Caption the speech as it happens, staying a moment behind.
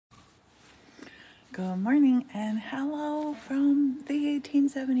Good morning and hello from the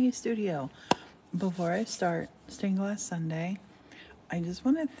 1870 studio. Before I start Stained Glass Sunday, I just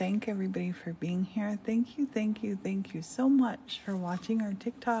want to thank everybody for being here. Thank you so much for watching our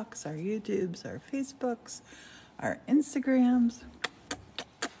TikToks, our YouTubes, our Facebooks, our Instagrams,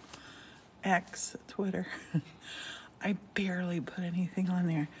 X, Twitter. I barely put anything on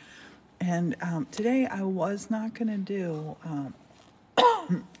there. And today I was not going to do,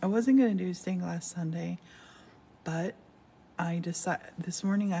 I wasn't going to do Stained Glass Sunday, but I decided this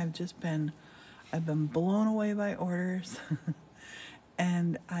morning I've been blown away by orders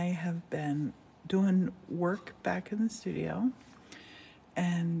and I have been doing work back in the studio,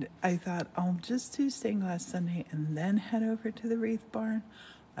 and I thought I'll just do Stained Glass Sunday and then head over to the Wreath Barn.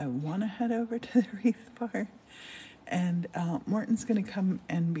 I want to head over to the Wreath Barn, and Morton's going to come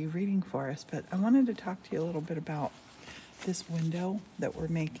and be reading for us, but I wanted to talk to you a little bit about this window that we're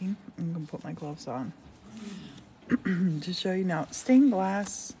making. I'm going to put my gloves on to show you now. Stained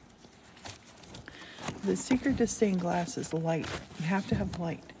glass, the secret to stained glass is light. You have to have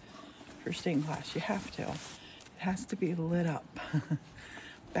light for stained glass. You have to. It has to be lit up,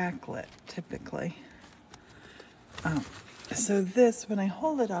 backlit typically. So this, when I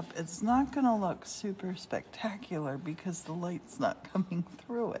hold it up, it's not going to look super spectacular because the light's not coming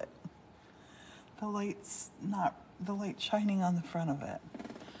through it. The light's shining on the front of it.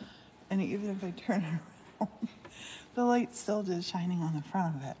 And even if I turn it around, the light's still just shining on the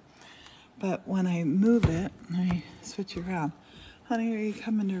front of it. But when I move it, I switch around. Honey, are you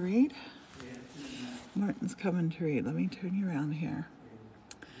coming to read? Martin's coming to read. Let me turn you around here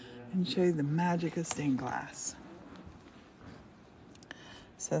and show you the magic of stained glass.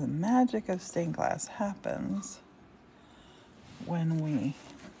 So the magic of stained glass happens when we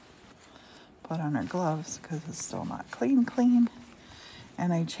put on our gloves, because it's still not clean.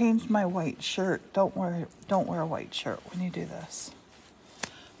 And I changed my white shirt. Don't wear a white shirt when you do this.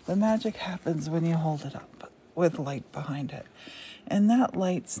 The magic happens when you hold it up with light behind it. And that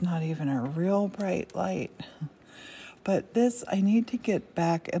light's not even a real bright light. But this, I need to get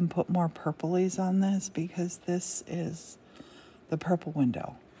back and put more purplies on this because this is the purple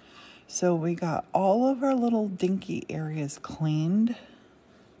window. So we got all of our little dinky areas cleaned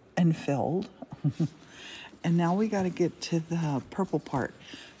and filled. And now we got to get to the purple part.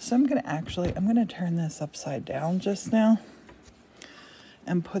 So I'm going to turn this upside down just now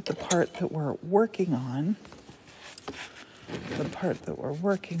and put the part that we're working on.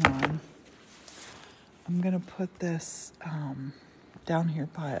 I'm going to put this down here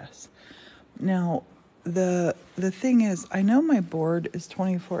by us. Now, the thing is, I know my board is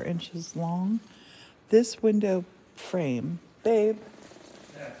 24 inches long. This window frame, babe,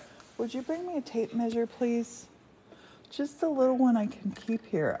 would you bring me a tape measure, please? Just a little one I can keep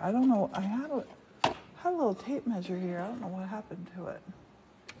here. I don't know. I had a little tape measure here. I don't know what happened to it.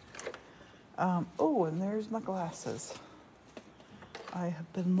 And there's my glasses. I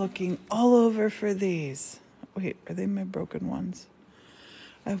have been looking all over for these. Wait, are they my broken ones?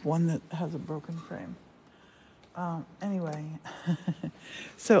 I have one that has a broken frame. Anyway,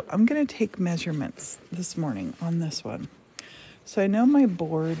 so I'm going to take measurements this morning on this one. So I know my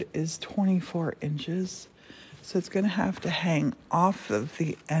board is 24 inches, so it's going to have to hang off of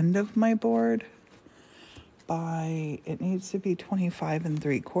the end of my board it needs to be 25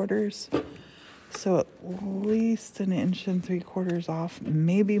 3/4. So at least 1 3/4 inches off,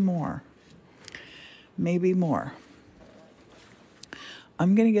 maybe more.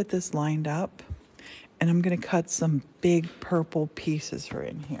 I'm going to get this lined up, and I'm going to cut some big purple pieces for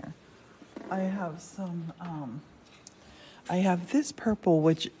in here. I have this purple,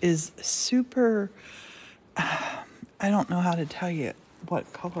 which is super, I don't know how to tell you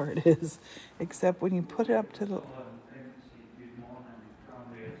what color it is, except when you put it up to the...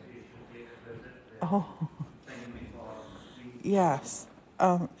 Oh, yes.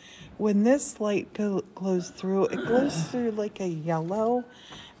 When this light glows through, it glows through like a yellow,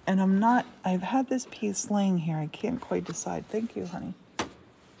 and I've had this piece laying here. I can't quite decide. Thank you, honey.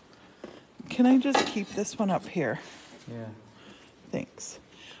 Can I just keep this one up here? Yeah. Thanks.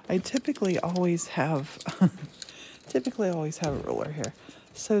 I typically always have a ruler here.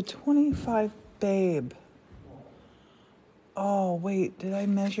 So 25, babe. Oh, wait, did I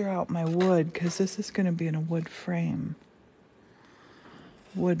measure out my wood? Because this is going to be in a wood frame.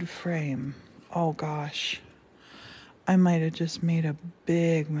 Oh, gosh. I might have just made a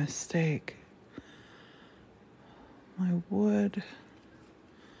big mistake. My wood.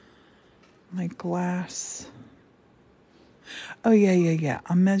 My glass. Oh, yeah.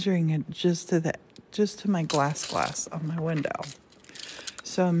 I'm measuring it just to my glass on my window.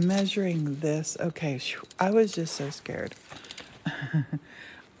 So I'm measuring this. Okay, I was just so scared.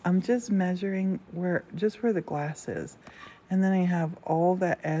 I'm just measuring where the glass is. And then I have all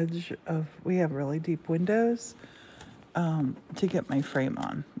that edge of, we have really deep windows to get my frame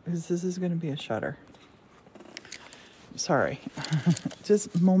on. Because this is going to be a shutter. Sorry.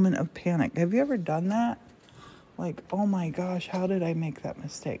 Just moment of panic. Have you ever done that? Like, oh my gosh, how did I make that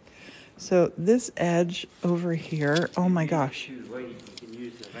mistake? So this edge over here, oh my gosh.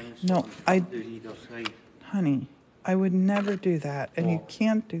 No, honey, I would never do that. And you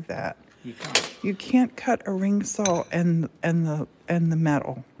can't do that. You can't. You can't cut a ring saw and the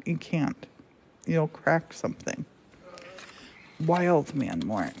metal. You can't. You'll crack something. Wild man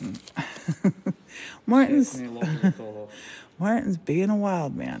Martin. Martin's being a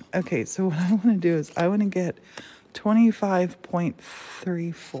wild man. Okay, so what I want to do is I want to get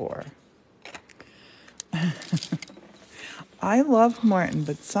 25.34. I love Martin,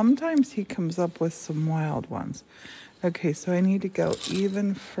 but sometimes he comes up with some wild ones. Okay, so I need to go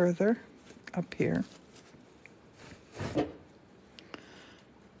even further up here.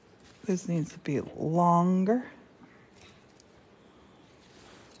 This needs to be longer.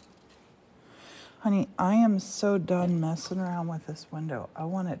 Honey, I am so done messing around with this window. I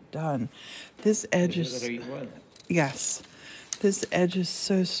want it done. This edge is... Yes. This edge is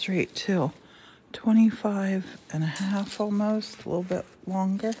so straight, too. 25.5 almost. A little bit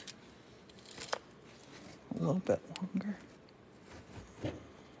longer. A little bit longer.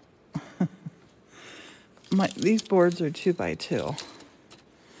 These boards are 2x2.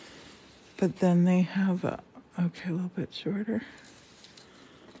 But then they have a... Okay, a little bit shorter.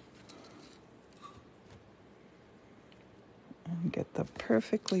 And get the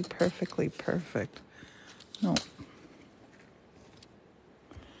perfectly perfect. No.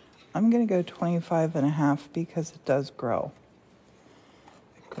 I'm going to go 25.5 because it does grow.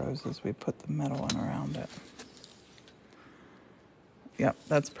 It grows as we put the metal in around it. Yep,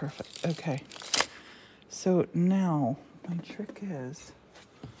 that's perfect. Okay. So now my trick is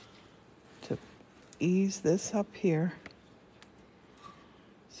to ease this up here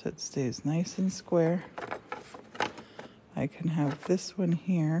so it stays nice and square. I can have this one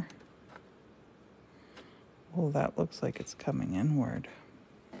here. Well, that looks like it's coming inward.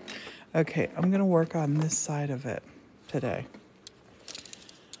 Okay, I'm going to work on this side of it today.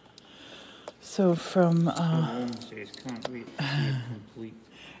 So from... can't wait to see it complete.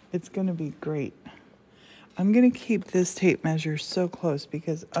 It's going to be great. I'm going to keep this tape measure so close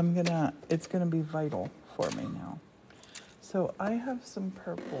because it's going to be vital for me now. So I have some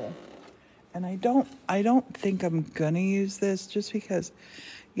purple. And I don't think I'm going to use this just because,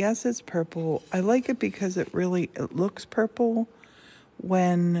 yes, it's purple. I like it because it looks purple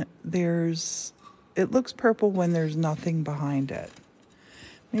when there's nothing behind it.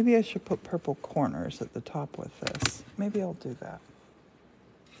 Maybe I should put purple corners at the top with this. Maybe I'll do that.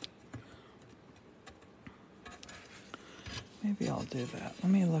 Let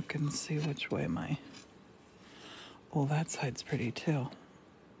me look and see which way that side's pretty too.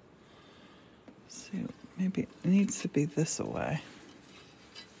 See, maybe it needs to be this way.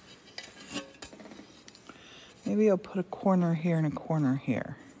 Maybe I'll put a corner here and a corner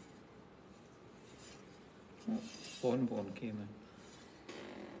here. Bonbon came in.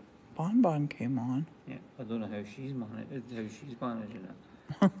 Bonbon came on. Yeah, I don't know how she's managing it.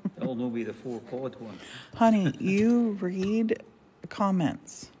 It'll no be the 4-pod one. Honey, you read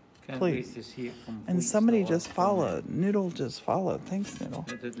comments. Can't please. Wait to see it complete. And somebody just followed. Noodle just followed. Thanks, Noodle.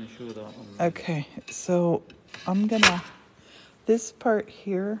 It didn't show that on there. Okay, so I'm gonna, this part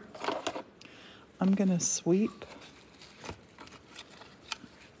here, I'm gonna sweep.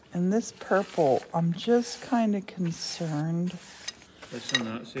 And this purple, I'm just kind of concerned. Listen,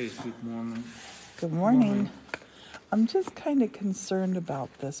 that says good morning. Good morning. I'm just kind of concerned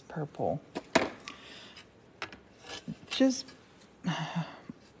about this purple.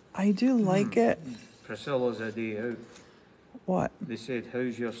 I do like it. Priscilla's a day out. What? They said,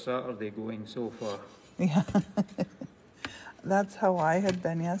 how's your Saturday going so far? Yeah. That's how I had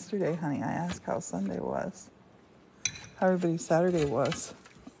been yesterday, honey. I asked how Sunday was. How everybody's Saturday was.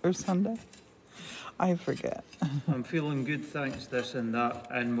 Or Sunday. I forget. I'm feeling good, thanks, this and that.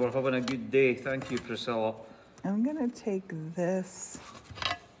 And we're having a good day. Thank you, Priscilla. I'm going to take this.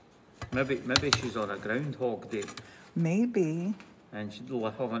 Maybe she's on a Groundhog Day. Maybe. And she's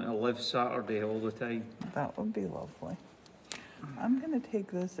having to live Saturday all the time. That would be lovely. I'm going to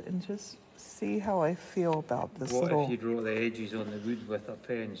take this and just see how I feel about this What little... if you draw the edges on the wood with a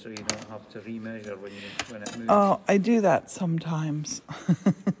pen so you don't have to remeasure when it moves? Oh, I do that sometimes.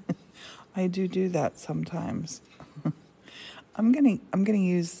 I do that sometimes. I'm gonna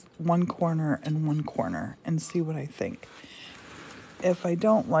use one corner and one corner and see what I think. If I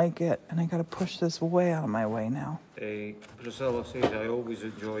don't like it, and I gotta push this way out of my way now. Priscilla says, I always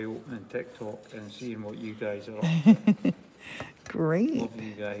enjoy opening TikTok and seeing what you guys are up to. Great. Love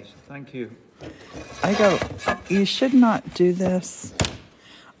you guys. Thank you. You should not do this.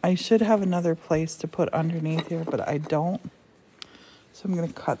 I should have another place to put underneath here, but I don't. So I'm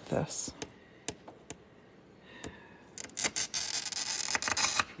gonna cut this.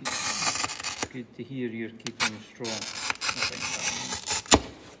 Good to hear you're keeping strong. I think that means.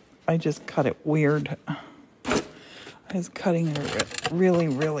 I just cut it weird. I was cutting it at a really,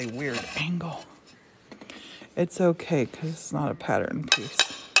 really weird angle. It's okay, because it's not a pattern piece.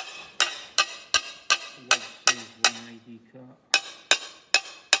 Love says one ID cut.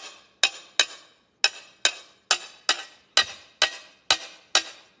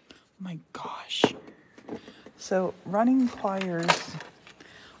 My gosh. So running pliers,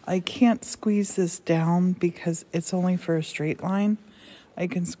 I can't squeeze this down because it's only for a straight line. I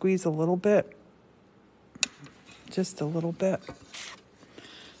can squeeze a little bit, just a little bit,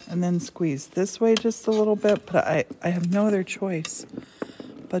 and then squeeze this way just a little bit, but I have no other choice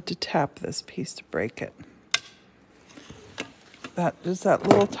but to tap this piece to break it. Just that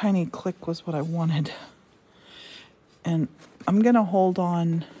little tiny click was what I wanted. And I'm gonna hold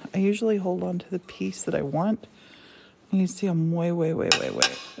on. I usually hold on to the piece that I want. And you see I'm way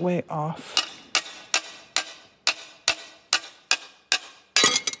off.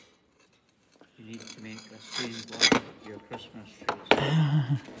 You need to make a stained glass of your Christmas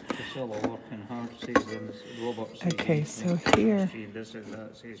trees. Priscilla working hard says this. Robert says Okay, you need to so make a Christmas here- tree. This is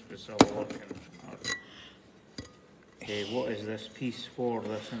that says Priscilla working hard. Okay, what is this piece for?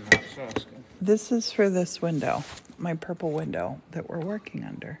 This and that's asking. This is for this window, my purple window that we're working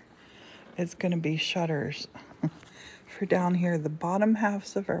under. It's going to be shutters for down here. The bottom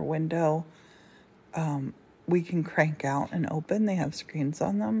halves of our window, we can crank out and open. They have screens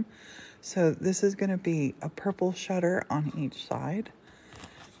on them. So this is going to be a purple shutter on each side.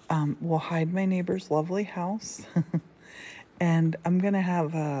 Will hide my neighbor's lovely house. And I'm going to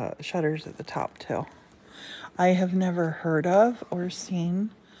have shutters at the top too. I have never heard of or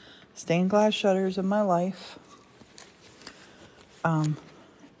seen stained glass shutters in my life.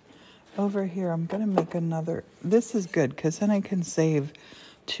 Over here, I'm going to make another. This is good because then I can save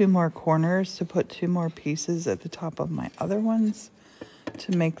 2 more corners to put 2 more pieces at the top of my other ones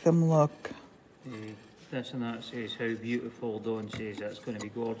to make them look. This and that says how beautiful. Dawn says that's going to be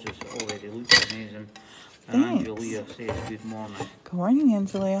gorgeous. It already looks amazing. And Thanks. Angelia says good morning. Good morning,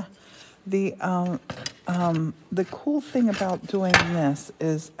 Angelia. The cool thing about doing this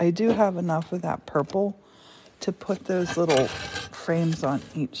is I do have enough of that purple to put those little frames on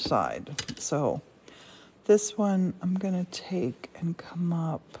each side. So this one I'm going to take and come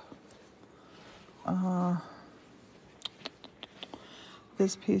up.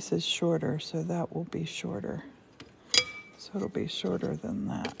 This piece is shorter, so that will be shorter. So it'll be shorter than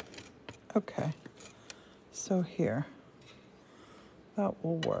that. Okay. So here. That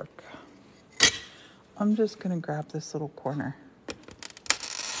will work. I'm just going to grab this little corner.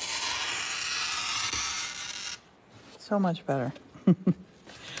 So much better.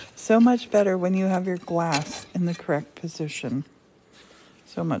 So much better when you have your glass in the correct position.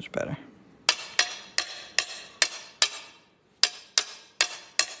 So much better.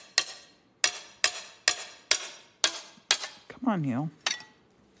 Come on, you.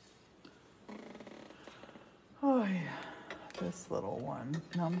 Oh, yeah. This little one.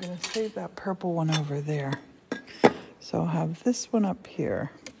 Now I'm going to save that purple one over there. So I'll have this one up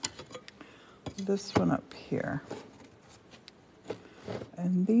here. This one up here.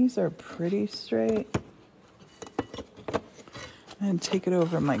 And these are pretty straight. And take it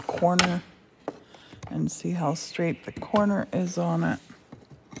over my corner and see how straight the corner is on it.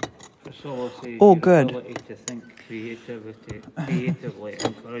 Priscilla says Oh, your good. ability to think creatively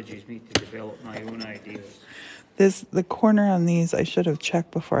encourages me to develop my own ideas. The corner on these I should have checked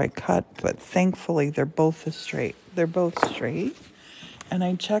before I cut, but thankfully they're both straight. They're both straight. And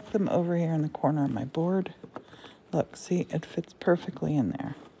I checked them over here in the corner of my board. Look, see, it fits perfectly in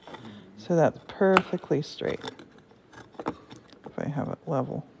there. So that's perfectly straight. If I have it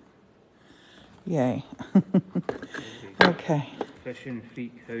level. Yay. Okay. Fishing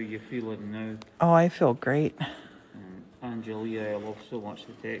freak, how you feeling now? Oh, I feel great. Angelia, I love so much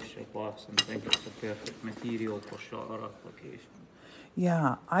the texture glass and think it's the perfect material for shutter application.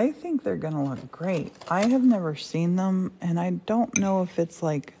 Yeah, I think they're going to look great. I have never seen them, and I don't know if it's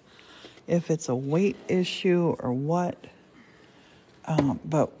a weight issue or what,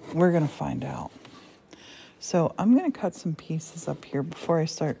 but we're going to find out. So I'm going to cut some pieces up here before I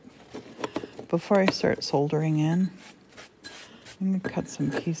start soldering in. I'm going to cut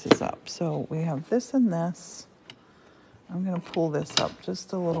some pieces up. So we have this and this. I'm going to pull this up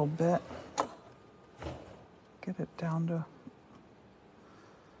just a little bit. Get it down to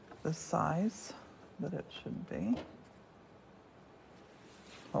the size that it should be.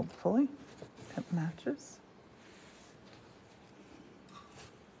 Hopefully it matches.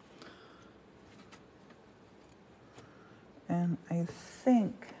 And I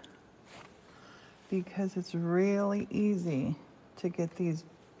think because it's really easy to get these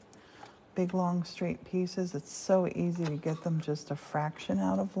big, long, straight pieces, it's so easy to get them just a fraction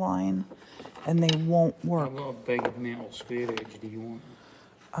out of line, and they won't work. I've got a big metal square edge. Do you want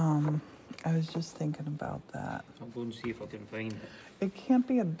it? I was just thinking about that. I'll go and see if I can find it. It can't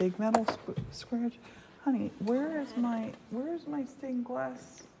be a big metal square edge. Honey, where's my stained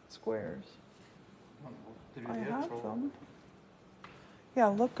glass squares? I have them. Yeah,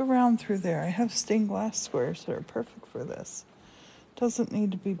 look around through there. I have stained glass squares that are perfect for this. Doesn't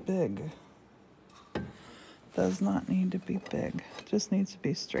need to be big. Does not need to be big. Just needs to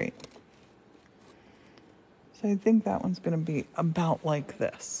be straight. So I think that one's going to be about like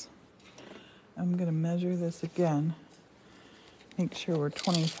this. I'm going to measure this again. Make sure we're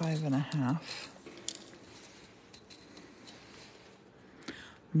 25.5.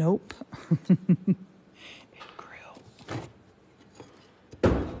 Nope. It grew.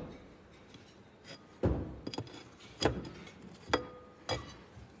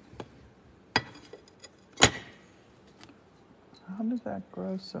 How did that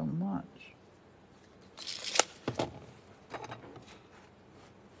grow so much?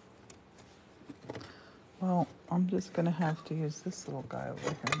 Well, I'm just going to have to use this little guy over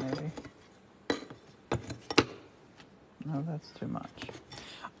here, maybe. No, that's too much.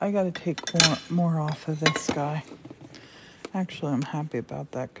 I got to take more off of this guy. Actually, I'm happy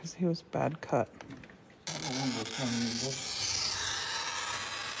about that because he was a bad cut.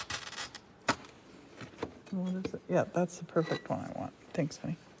 What is it? Yeah, that's the perfect one I want. Thanks,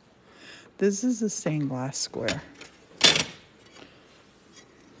 honey. This is a stained glass square.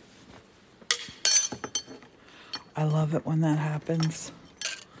 I love it when that happens.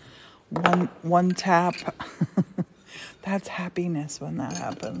 One tap. That's happiness when that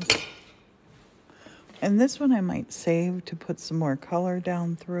happens. And this one I might save to put some more color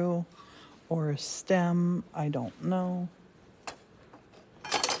down through, or a stem, I don't know.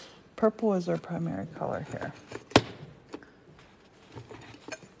 Purple is our primary color here.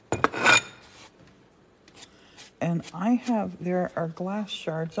 And there are glass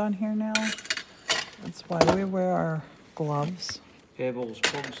shards on here now. That's why we wear our gloves. Pebbles,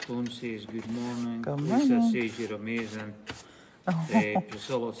 Pugstone says good morning. Good Lisa morning. says you're amazing.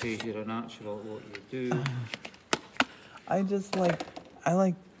 Priscilla says you're a natural at what you do. I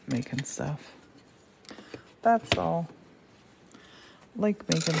like making stuff. That's all. Like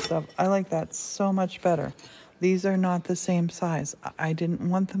making stuff. I like that so much better. These are not the same size. I didn't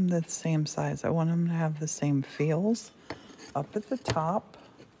want them the same size. I want them to have the same feels up at the top.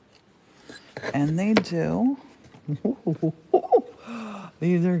 And they do.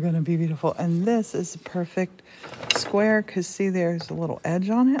 These are going to be beautiful. And this is a perfect square because see, there's a little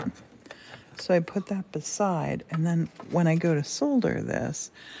edge on it. So I put that beside, and then when I go to solder this,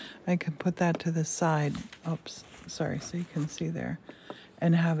 I can put that to the side. Oops, sorry, so you can see there,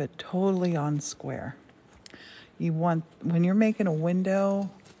 and have it totally on square. You want, when you're making a window,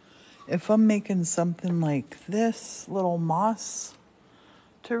 if I'm making something like this little moss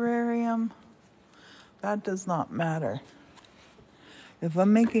terrarium, that does not matter. If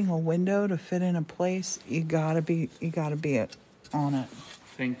I'm making a window to fit in a place, you gotta be on it.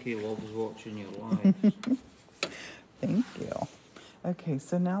 Pinky loves watching your lives. Thank you. Okay,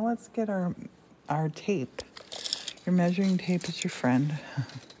 so now let's get our tape. Your measuring tape is your friend. I'm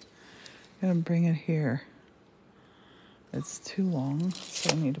gonna bring it here. It's too long,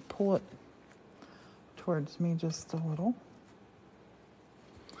 so I need to pull it towards me just a little.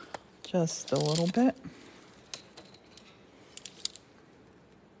 Just a little bit.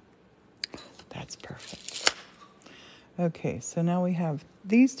 That's perfect. Okay, so now we have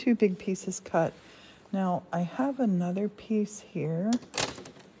these two big pieces cut. Now I have another piece here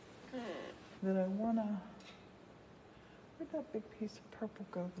that I wanna, where'd that big piece of purple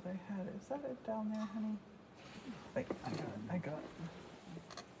go that I had? Is that it down there, honey? Wait, I got it.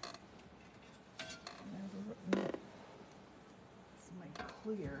 This is my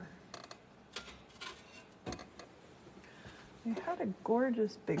clear. We had a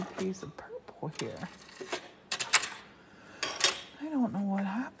gorgeous big piece of purple here. I don't know what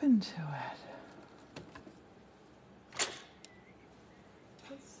happened to it.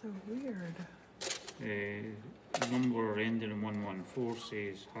 so weird. Number ending in 114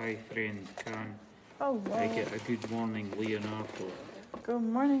 says, "Hi friend, can Oh, I well. get a good morning, Leonardo?" Good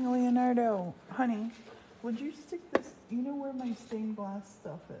morning, Leonardo. Honey, would you stick this, you know where my stained glass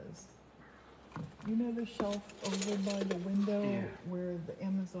stuff is? You know the shelf over by the window Yeah. where the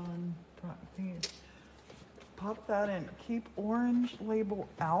Amazon thing is? Pop that in. Keep orange label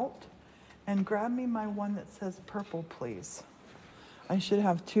out and grab me my one that says purple, please. I should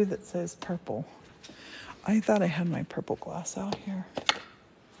have two that says purple. I thought I had my purple glass out here.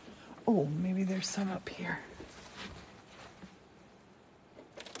 Oh, maybe there's some up here.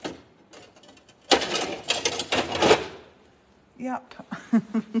 Yep.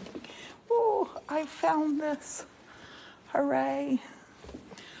 Oh, I found this. Hooray.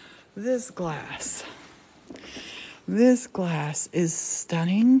 This glass. This glass is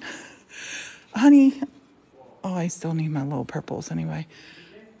stunning. Honey. Oh, I still need my little purples anyway.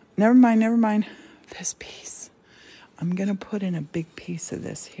 Never mind, never mind. This piece. I'm going to put in a big piece of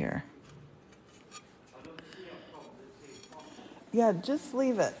this here. Yeah, just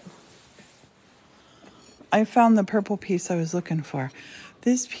leave it. I found the purple piece I was looking for.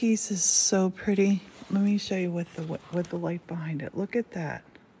 This piece is so pretty. Let me show you with the light behind it. Look at that.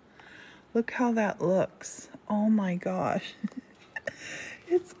 Look how that looks. Oh my gosh.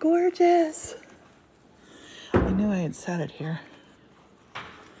 It's gorgeous. I knew I had set it here.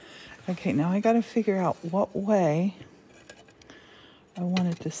 Okay, now I got to figure out what way I want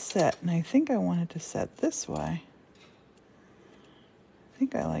it to set. And I think I want it to set this way. I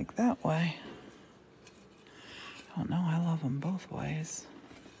think I like that way. Oh no, I love them both ways.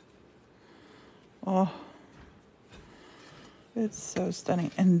 Oh, it's so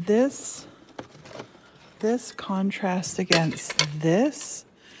stunning. And this contrast against this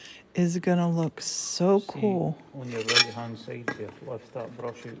is gonna look so cool. On your right hand side there, lift that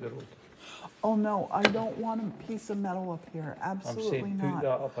brush out the road. Oh no, I don't want a piece of metal up here. I'm Absolutely saying not. put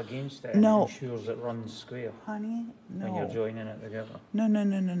that up against it No. and it ensures it runs square Honey, when you're no. joining it together.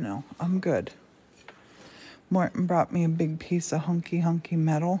 No. I'm good. Morton brought me a big piece of hunky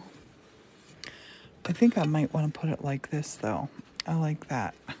metal. I think I might want to put it like this though. I like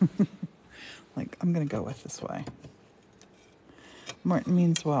that. Like, I'm gonna go with this way. Morton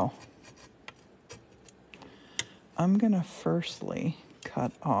means well. I'm gonna firstly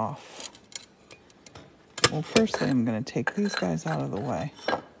cut off. Well, firstly, I'm gonna take these guys out of the way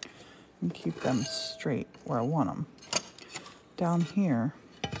and keep them straight where I want them. Down here,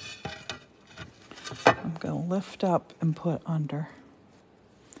 I'm gonna lift up and put under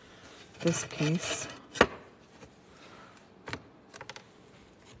this piece.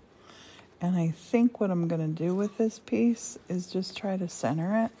 And I think what I'm gonna do with this piece is just try to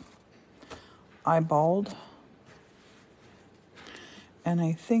center it, eyeballed. And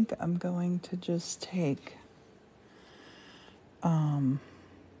I think I'm going to just take,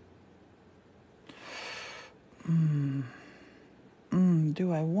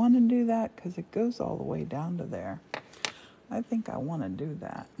 do I want to do that? Because it goes all the way down to there. I think I want to do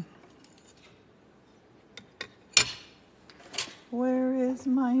that. Where is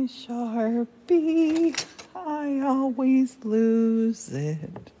my Sharpie? I always lose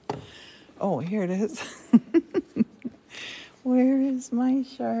it. Oh, here it is. Where is my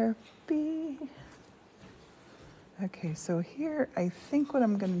Sharpie? Okay, so here, I think what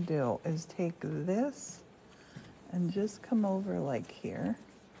I'm going to do is take this and just come over like here.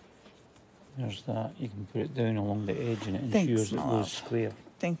 There's that. You can put it down along the edge and it Thanks, ensures it my goes love. square.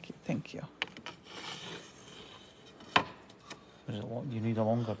 Thank you, thank you. Is it you need a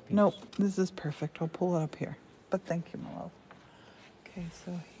longer piece? Nope, this is perfect. I'll pull it up here. But thank you, my love. Okay,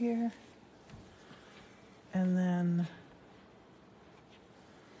 so here. And then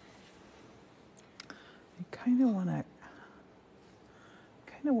I kind of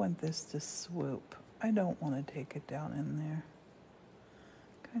want this to swoop. I don't want to take it down in there.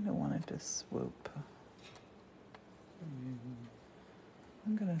 Kind of want it to swoop.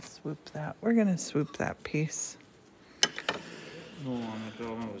 I'm going to swoop that. We're going to swoop that piece. No, on the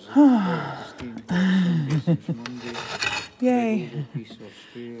drama was the Steve Monday. Yay. Piece of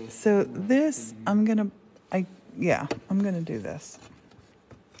square. So this, I'm going to do this.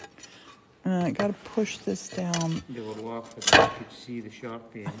 And I got to push this down. They were laughing. You could see the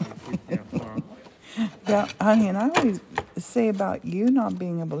Sharpie and you put their part. Yeah, honey, and I always say about you not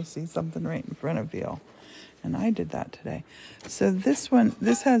being able to see something right in front of you. And I did that today. So this one,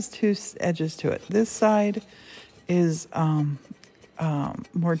 this has two edges to it. This side is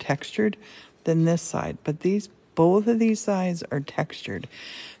more textured than this side. But both of these sides are textured.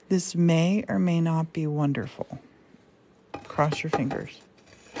 This may or may not be wonderful. Cross your fingers.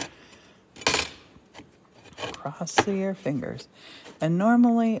 cross your fingers. And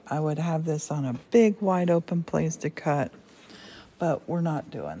normally I would have this on a big wide open place to cut, but we're not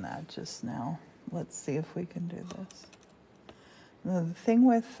doing that just now. Let's see if we can do this. Now, the thing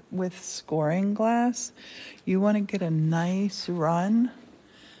with scoring glass, you want to get a nice run.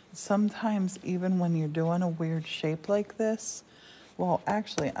 Sometimes even when you're doing a weird shape like this, well,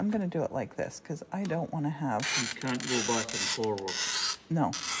 actually, I'm going to do it like this because I don't want to have... You can't go back and forward. No.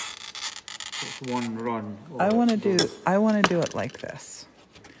 It's one run. I want to do it like this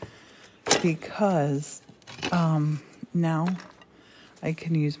because now I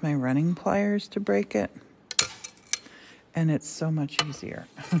can use my running pliers to break it, and it's so much easier.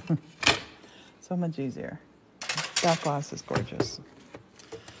 So much easier. That glass is gorgeous.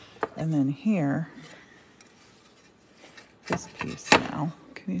 And then here, this piece now,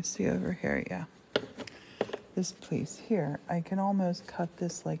 can you see over here? Yeah. This piece here, I can almost cut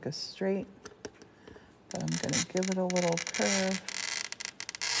this like a straight, but I'm going to give it a little curve.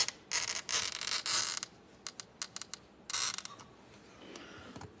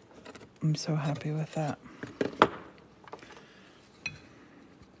 I'm so happy with that.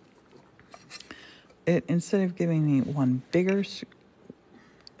 Instead of giving me one bigger,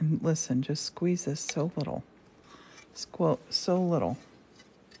 and listen, just squeeze this so little. So little.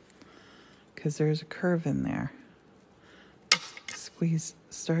 Because there's a curve in there. Squeeze,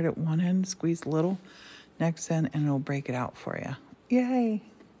 start at one end, squeeze little, next end, and it'll break it out for you. Yay!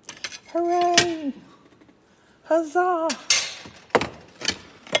 Hooray! Huzzah!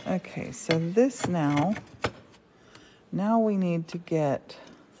 Okay, so this now we need to get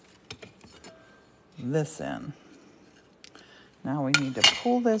this in. Now we need to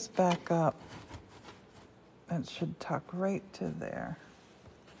pull this back up. That should tuck right to there.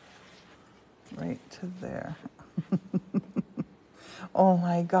 Right to there. Oh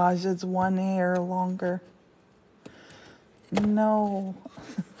my gosh, it's one hair longer. No.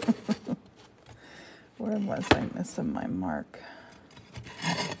 Where was I missing my mark?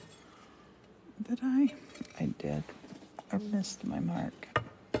 Did I? I did. I missed my mark.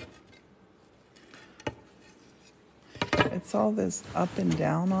 It's all this up and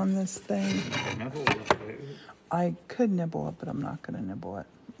down on this thing. Nibble with it. I could nibble it, but I'm not going to nibble it.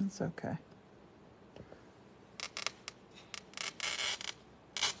 It's okay.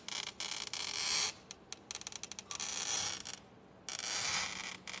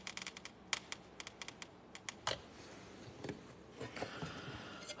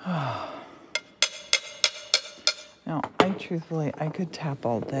 Now, I could tap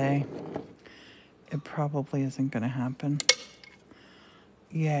all day. It probably isn't going to happen.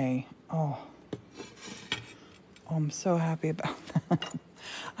 Yay. Oh, I'm so happy about that.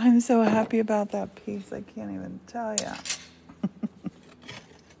 I'm so happy about that piece. I can't even tell you.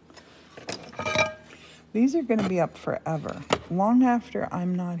 These are going to be up forever. Long after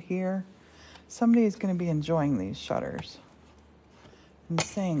I'm not here, somebody is going to be enjoying these shutters and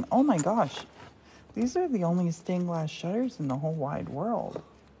saying, oh my gosh, these are the only stained glass shutters in the whole wide world.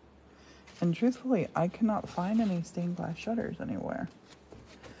 And truthfully, I cannot find any stained glass shutters anywhere.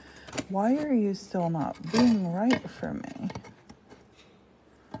 Why are you still not being right for me?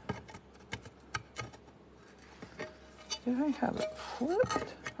 Did I have it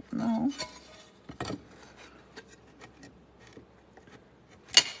flipped? No.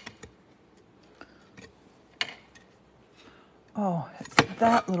 Oh, it's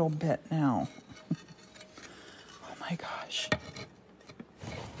that little bit now. Oh my gosh.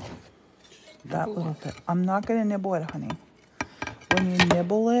 That little bit. I'm not going to nibble it, honey. When you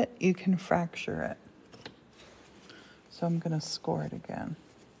nibble it, you can fracture it. So I'm going to score it again.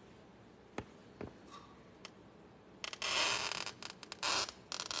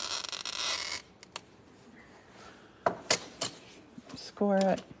 Score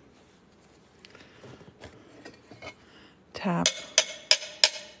it. Tap.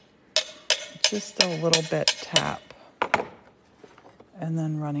 Just a little bit tap. And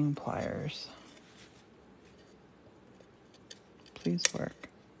then running pliers. Please work.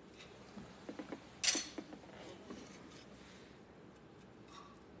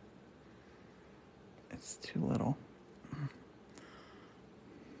 It's too little.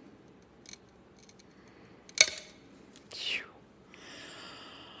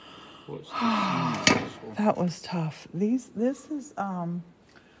 That was tough. This is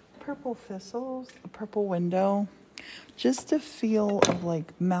purple thistles, a purple window. Just a feel of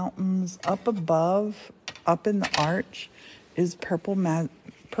like mountains up above, up in the arch, is Purple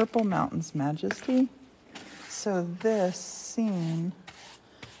Mountain's Majesty. So this scene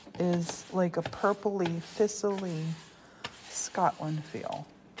is like a purpley, thistly Scotland feel.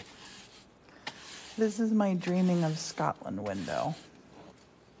 This is my Dreaming of Scotland window.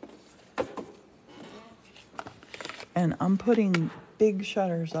 And I'm putting big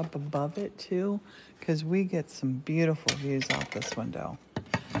shutters up above it too, because we get some beautiful views out this window.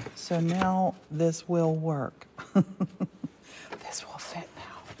 So now this will work. This will fit now.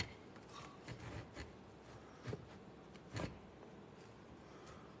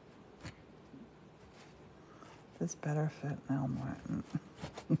 This better fit now, Martin.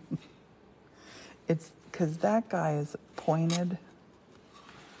 It's because that guy is pointed.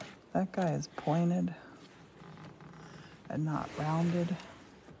 That guy is pointed and not rounded.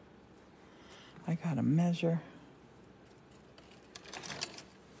 I gotta measure.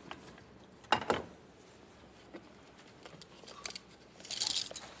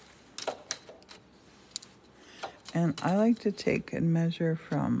 And I like to take and measure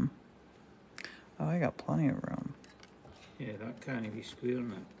from, oh, I got plenty of room. Yeah, that can't be square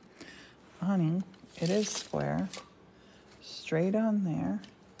now. Honey, it is square. Straight on there.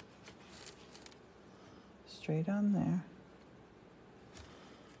 Straight on there.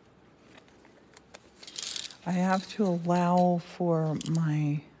 I have to allow for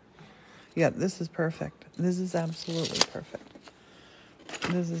my, yeah, this is perfect. This is absolutely perfect.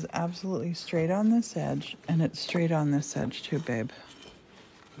 This is absolutely straight on this edge, and it's straight on this edge too, babe.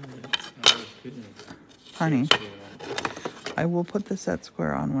 Honey, I will put the set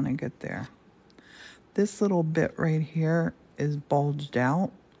square on when I get there. This little bit right here is bulged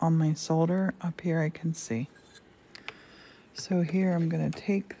out on my solder. Up here I can see. So here I'm going to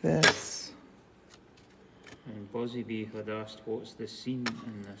take this. And Buzzy Bee had asked what's the scene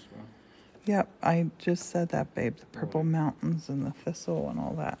in this one. Yep, I just said that, babe. The purple mountains and the thistle and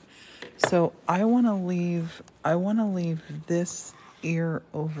all that. So I want to leave this ear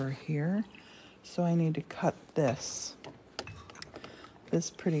over here. So I need to cut this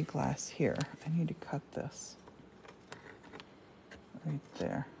pretty glass here. I need to cut this right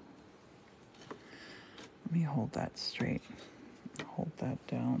there. Let me hold that straight. Hold that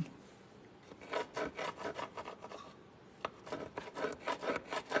down.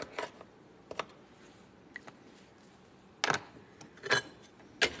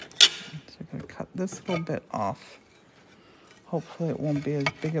 So I'm going to cut this little bit off. Hopefully it won't be as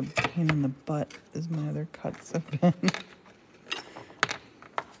big a pain in the butt as my other cuts have been.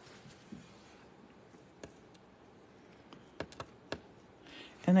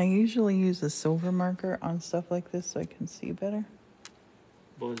 And I usually use a silver marker on stuff like this so I can see better.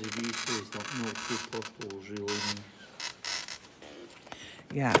 Buzzy Bee says that milky purple is really nice.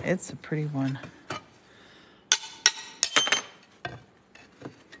 Yeah, it's a pretty one.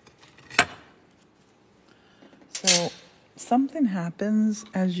 So something happens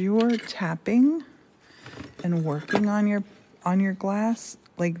as you're tapping and working on your glass.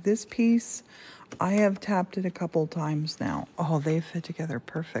 Like this piece, I have tapped it a couple times now. Oh, they fit together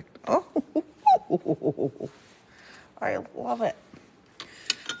perfect. Oh, I love it.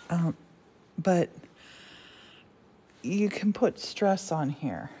 But you can put stress on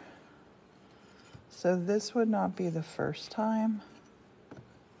here. So this would not be the first time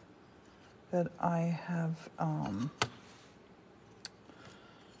that I have, oh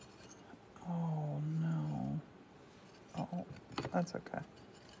no. Oh, that's okay.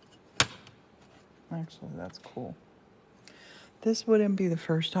 Actually, that's cool. This wouldn't be the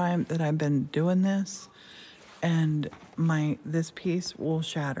first time that I've been doing this, and this piece will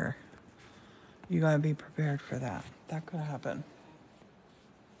shatter. You gotta be prepared for that. That could happen.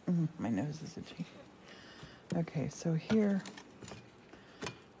 My nose is itchy. Okay, so here,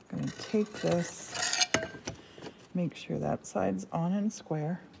 I'm gonna take this, make sure that side's on and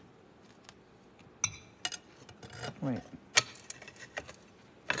square. Wait.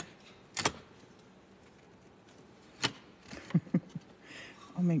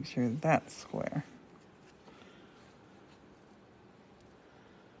 I'll make sure that's square.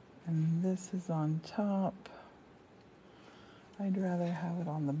 And this is on top. I'd rather have it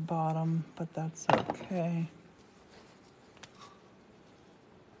on the bottom, but that's okay.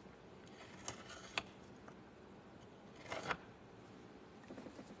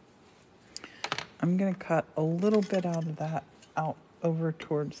 I'm gonna cut a little bit out of that, out over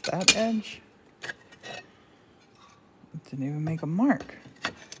towards that edge. Didn't even make a mark.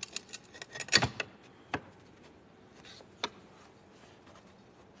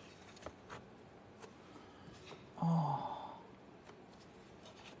 Oh,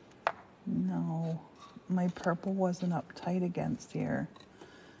 no, my purple wasn't up tight against here.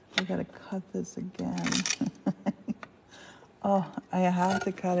 I gotta cut this again. Oh, I have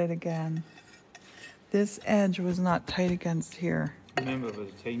to cut it again. This edge was not tight against here. Remember, by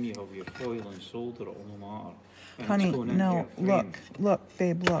the time you have your foil and solder, it'll no matter. And Honey, it's going into no, your frame. look,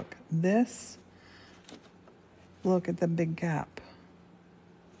 babe, look. This, look at the big gap.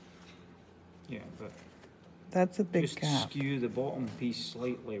 Yeah, but That's a big just gap. skew the bottom piece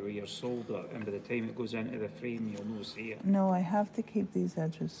slightly with your solder, and by the time it goes into the frame, you'll no see it. No, I have to keep these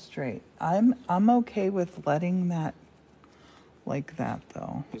edges straight. I'm okay with letting that like that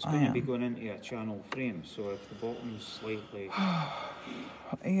though. It's I going to be am. going into a channel frame, so if the bottom's slightly...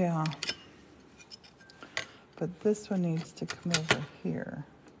 Yeah. But this one needs to come over here.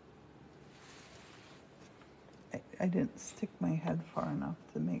 I didn't stick my head far enough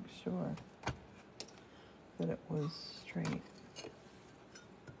to make sure that it was straight.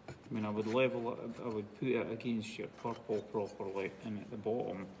 I mean, I would level it, I would put it against your purple properly, and at the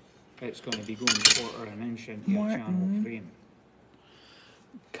bottom, it's going to be going 1/4 inch into your channel Martin. frame.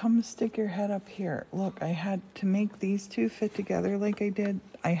 Come stick your head up here. Look, I had to make these two fit together like I did.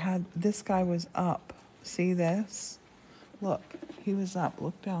 This guy was up. See this? Look, he was up.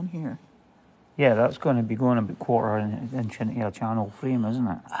 Look down here. Yeah, that's going to be going about 1/4 inch into your channel frame, isn't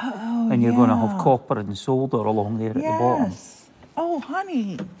it? Oh, And you're going to yeah. have copper and solder along there at the bottom. Yes. Oh,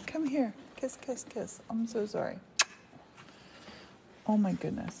 honey, come here. Kiss, kiss, kiss. I'm so sorry. Oh my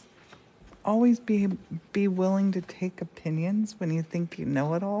goodness. Always be willing to take opinions when you think you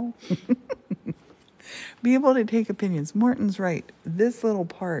know it all. Be able to take opinions. Morton's right. This little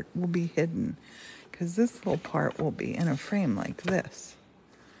part will be hidden because this little part will be in a frame like this.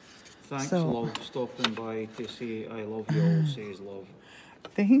 Thanks, So- love, stopping by to say I love you all, says love.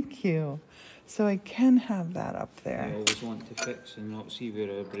 Thank you. So I can have that up I there. always want to fix and not see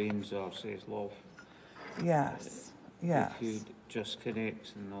where our brains are, says love. Yes. Yes. If you'd just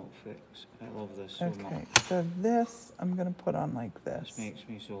connect and not fix. I love this so Okay. much. So this I'm going to put on like This this. makes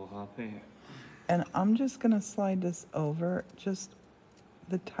me so happy. And I'm just going to slide this over just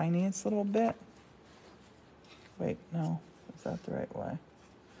the tiniest little bit. Wait, no. Is that the right way?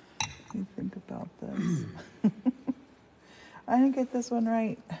 You think about this. I didn't get this one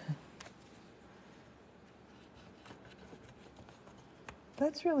right.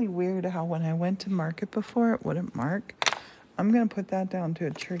 That's really weird how when I went to mark it before, it wouldn't mark. I'm going to put that down to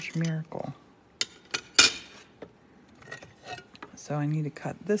a church miracle. So I need to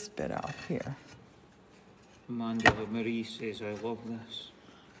cut this bit out here. Amanda Marie says I love this.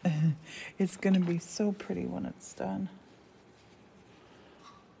 It's going to be so pretty when it's done.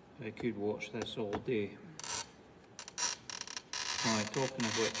 I could watch this all day. Right, talking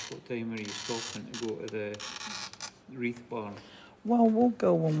of which, what time are you stopping to go to the wreath barn? Well, we'll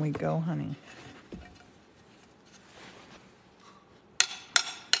go when we go, honey.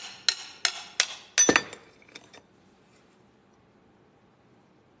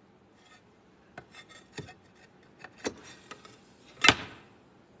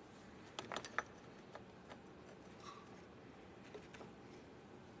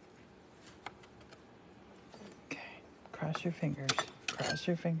 Okay, cross your fingers. Cross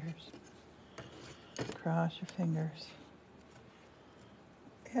your fingers. Cross your fingers.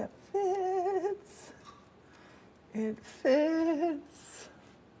 It fits. It fits.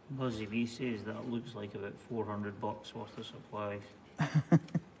 Lizzie B says that looks like about $400 worth of supplies.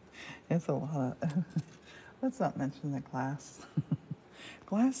 It's a lot of. Let's not mention the glass.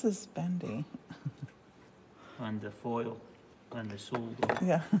 Glass is spendy. And the foil and the solder.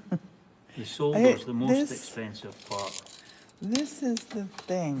 Yeah. The solder's the most this- expensive part. This is the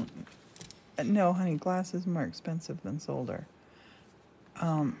thing. No, honey, glass is more expensive than solder.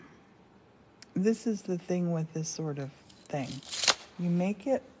 This is the thing with this sort of thing. You make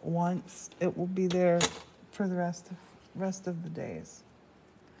it once, it will be there for the rest of the days.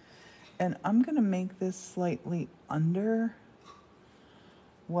 And I'm going to make this slightly under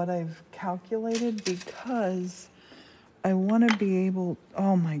what I've calculated because I want to be able,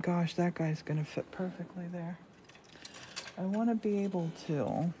 oh my gosh, that guy's going to fit perfectly there. I want to be able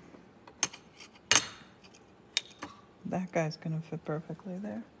to, that guy's going to fit perfectly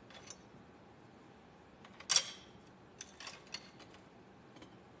there.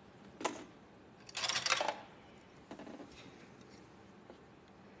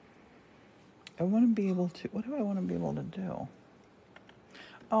 I want to be able to, what do I want to be able to do?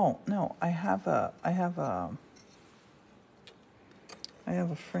 Oh, no, I have a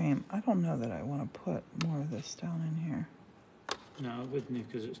frame. I don't know that I want to put more of this down in here. No, I wouldn't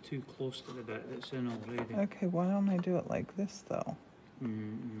because it's too close to the bit that's in already. Okay, why don't I do it like this though? No.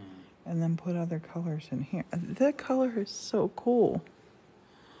 And then put other colors in here. That color is so cool.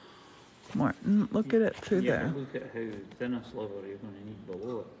 Martin, look at it through Yeah, there. but look at how thin a sliver you're going to need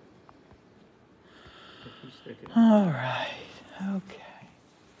below it. If you stick it in. All right. Okay.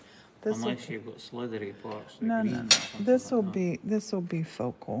 This will, Unless you've got slithery parts, like no, green no. or something This will like that. this will be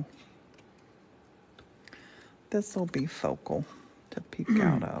focal. This will be focal to peek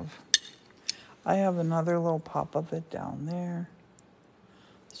out of. I have another little pop of it down there,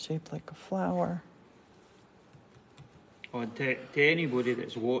 shaped like a flower. Oh, to anybody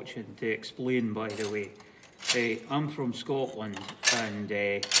that's watching, to explain, by the way, I'm from Scotland, and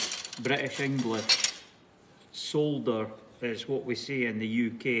British English, solder is what we say in the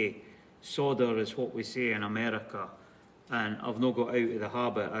UK, solder is what we say in America, and I've not got out of the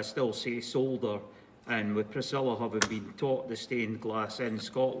habit. I still say solder, and with Priscilla having been taught the stained glass in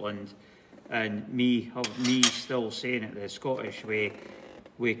Scotland, and me still saying it the Scottish way,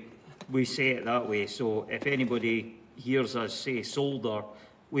 we say it that way. So if anybody hears us say solder,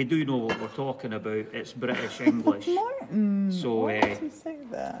 we do know what we're talking about. It's British English. Martin, So why did you say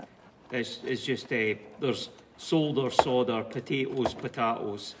that? it's just there's solder, solder, potatoes,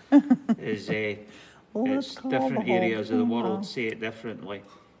 potatoes. Is Well, let's it's call the different whole areas of the thing world off. say it differently.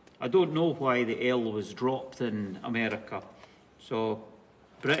 I don't know why the L was dropped in America. So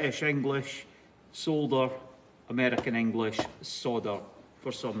British English, solder, American English, solder,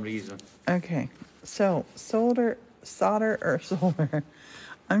 for some reason. Okay, so solder or solder.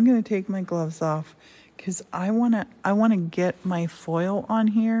 I'm gonna take my gloves off because I wanna get my foil on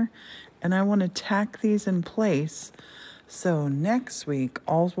here, and I wanna tack these in place. So next week,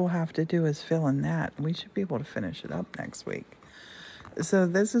 all we'll have to do is fill in that. We should be able to finish it up next week. So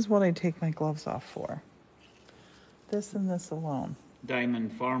this is what I take my gloves off for. This and this alone.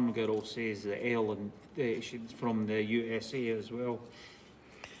 Diamond Farm Girl says the L, and she's from the USA as well.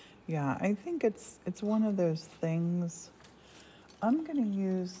 Yeah, I think it's one of those things. I'm gonna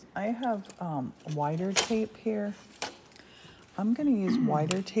use, I have wider tape here. I'm gonna use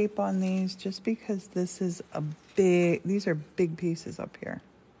wider tape on these just because this is these are big pieces up here.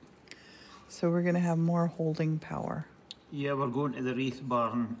 So we're gonna have more holding power. Yeah, we're going to the wreath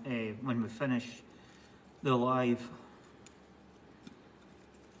barn when we finish the live.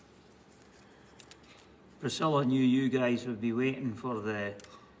 Priscilla knew you guys would be waiting for the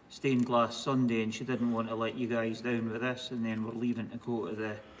stained glass Sunday, and she didn't want to let you guys down with this, and then we're leaving to go to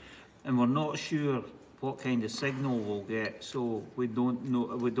the, and we're not sure what kind of signal we'll get, so we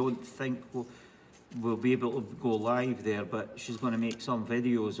don't think we'll be able to go live there, but she's going to make some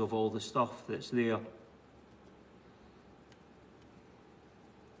videos of all the stuff that's there.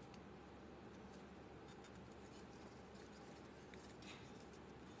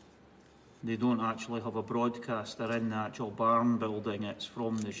 They don't actually have a broadcaster in the actual barn building, it's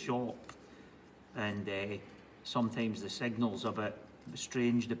from the shop, and sometimes the signal's a bit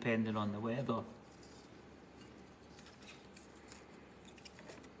strange depending on the weather.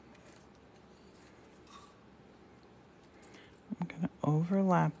 I'm gonna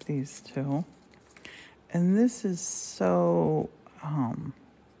overlap these two. And this is so,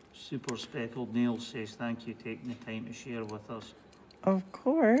 Super Speckled Nails says thank you taking the time to share with us. of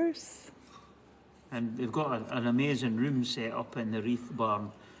course. And they've got an amazing room set up in the wreath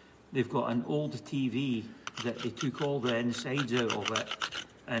barn. They've got an old TV that they took all the insides out of it,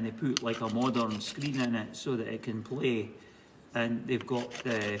 and they put like a modern screen in it so that it can play. And they've got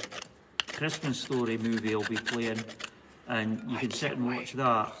the Christmas Story movie will be playing, and you can sit and watch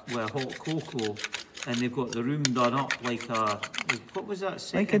that with a hot cocoa. And they've got the room done up like what was that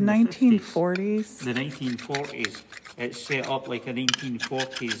set Like a in the 1940s. The 1940s. It's set up like a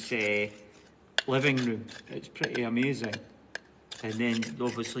 1940s living room. It's pretty amazing. And then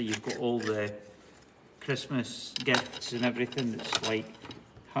obviously you've got all the Christmas gifts and everything that's like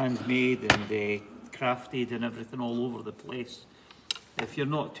handmade and crafted and everything all over the place. If you're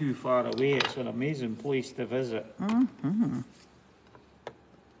not too far away, it's an amazing place to visit.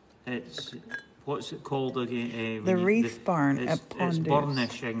 It's, what's it called again? The wreath barn it's, at Pondeuse. It's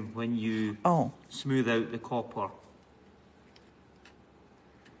burnishing when you smooth out the copper.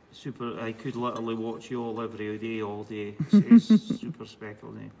 Super, I could literally watch you all every day, all day. It says Super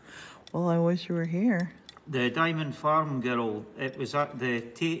Speckled Nail. Well, I wish you were here. The Diamond Farm Girl, it was at the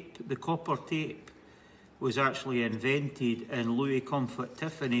copper tape was actually invented in Louis Comfort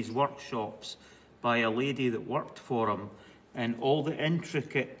Tiffany's workshops by a lady that worked for him. And all the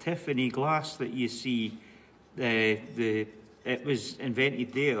intricate Tiffany glass that you see, it was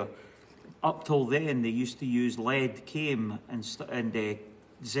invented there. Up till then, they used to use lead came and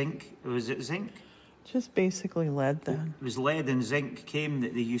zinc. Was it zinc? Just basically lead then. It was lead and zinc came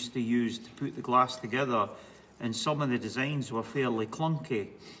that they used to use to put the glass together, and some of the designs were fairly clunky.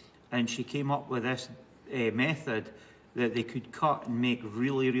 And she came up with this method that they could cut and make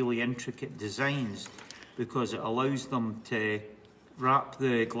really, really intricate designs because it allows them to wrap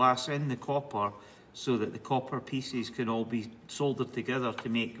the glass in the copper so that the copper pieces can all be soldered together to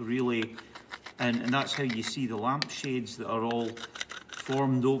make really, and that's how you see the lampshades that are all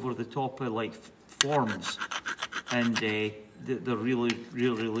formed over the top of like forms, and they're really,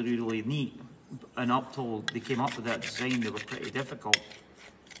 really, really, really neat. And up till they came up with that design, they were pretty difficult.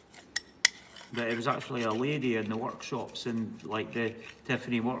 But it was actually a lady in the workshops, and like the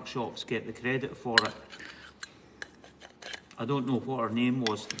Tiffany workshops get the credit for it. I don't know what her name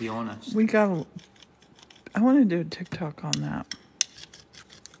was, to be honest. I want to do a TikTok on that.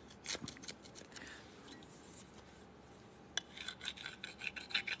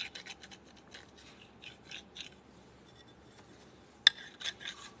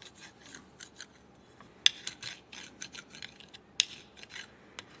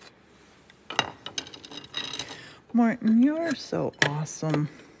 Martin, you are so awesome.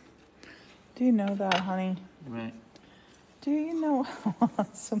 Do you know that, honey? Right. Do you know how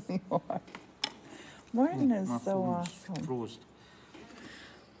awesome you are? Martin is My so phone's awesome. froze.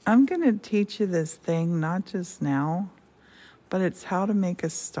 I'm going to teach you this thing, not just now, but it's how to make a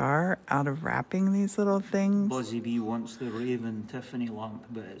star out of wrapping these little things. Buzzy Bee wants the Raven Tiffany lamp,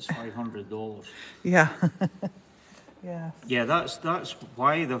 but it's $500. Yeah. Yeah. Yeah, that's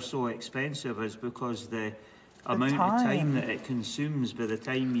why they're so expensive, is because the amount of time that it consumes by the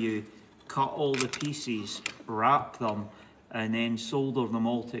time you cut all the pieces, wrap them, and then solder them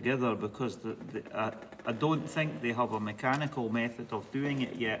all together, because I don't think they have a mechanical method of doing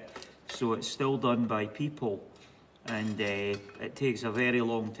it yet, so it's still done by people, and it takes a very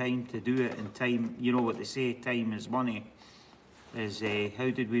long time to do it, and time, you know what they say, time is money, is how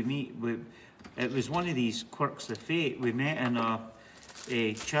did we meet? It was one of these quirks of fate. We met in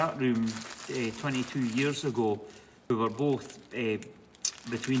a chat room 22 years ago. We were both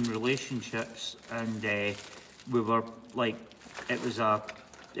between relationships, and we were like,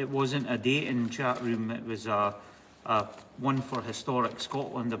 it wasn't a dating chat room, it was a one for historic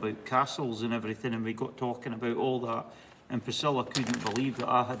Scotland about castles and everything, and we got talking about all that, and Priscilla couldn't believe that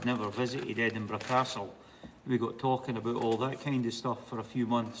I had never visited Edinburgh Castle. We got talking about all that kind of stuff for a few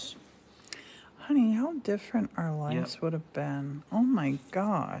months. Honey, how different our lives would have been. Oh my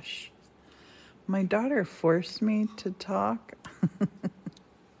gosh. My daughter forced me to talk.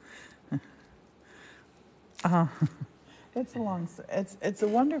 It's a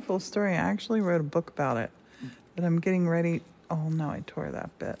wonderful story. I actually wrote a book about it, but I'm getting ready. Oh no, I tore that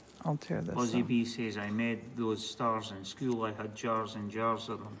bit. I'll tear this Buzzy up. B says, I made those stars in school. I had jars and jars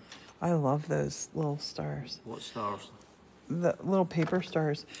of them. I love those little stars. What stars? The little paper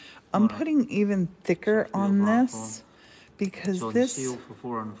stars. I'm putting even thicker on this because it's on this sale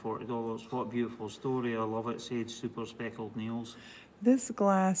for $440. What a beautiful story. I love it, said Super Speckled Nails. This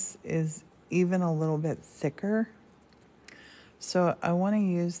glass is even a little bit thicker. So I want to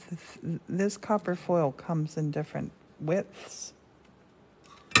use this copper foil comes in different widths.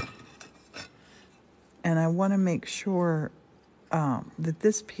 And I want to make sure that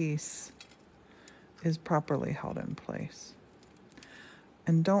this piece is properly held in place.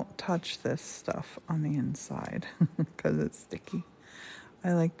 And don't touch this stuff on the inside because it's sticky.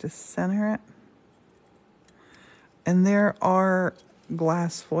 I like to center it. And there are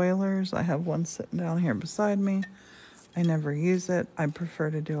glass foilers. I have one sitting down here beside me. I never use it. I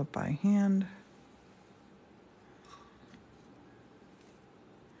prefer to do it by hand.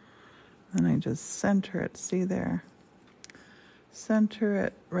 And I just center it, see there? Center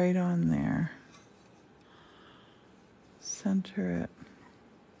it right on there. Center it.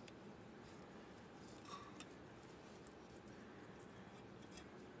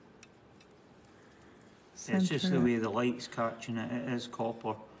 It's just the way the light's catching it. It is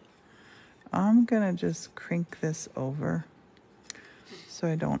copper. I'm gonna just crank this over so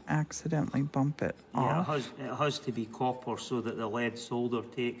I don't accidentally bump it off. Yeah, it has to be copper so that the lead solder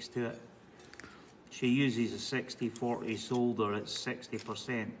takes to it. She uses a 60-40 solder. It's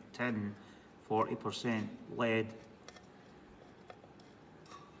 60% tin, 40% lead.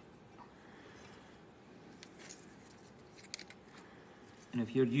 And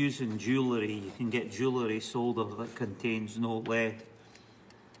if you're using jewellery, you can get jewellery solder that contains no lead.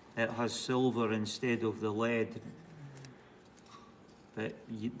 It has silver instead of the lead. But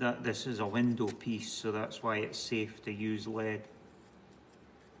this is a window piece, so that's why it's safe to use lead.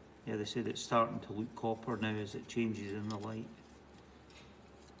 Yeah, they said it's starting to look copper now as it changes in the light.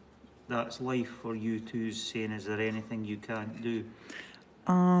 That's life for you two, saying, is there anything you can't do?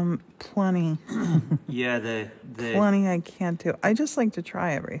 Plenty. Yeah, Plenty I can't do. I just like to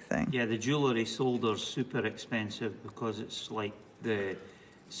try everything. Yeah, the jewellery solder's super expensive because it's like the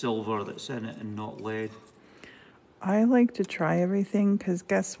silver that's in it and not lead. I like to try everything because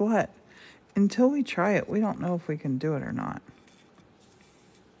guess what? Until we try it, we don't know if we can do it or not.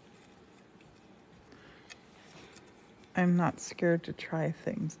 I'm not scared to try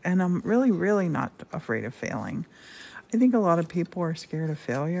things. And I'm really, really not afraid of failing. I think a lot of people are scared of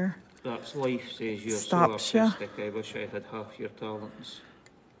failure. That's life, says you're so Stops ya. artistic. I wish I had half your talents.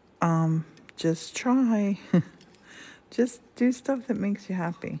 Just try. Just do stuff that makes you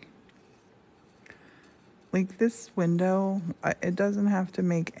happy. Like this window, it doesn't have to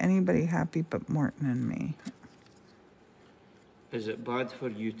make anybody happy but Morton and me. Is it bad for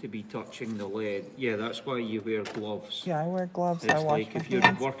you to be touching the lead? Yeah, that's why you wear gloves. Yeah, I wear gloves. I It's wash like my if you're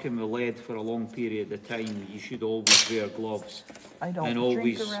hands. working with lead for a long period of time, you should always wear gloves. I don't And drink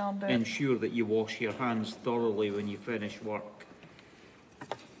always around it. ensure that you wash your hands thoroughly when you finish work.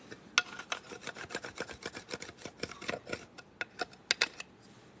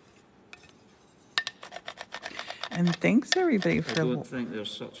 And thanks everybody I for don't think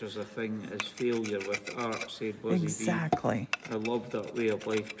there's such as a thing as failure with art, said Buzzy exactly. B. I love that way of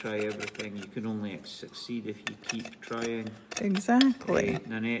life. Try everything. You can only succeed if you keep trying. Exactly.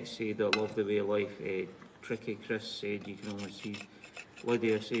 Nanette said, I love the way of life. Tricky Chris said, you can only see.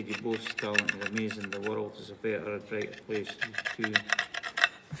 Lydia said, you both talented, amazing. The world is a better and brighter place too.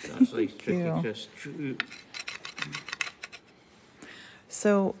 That's like Tricky you. Chris. True.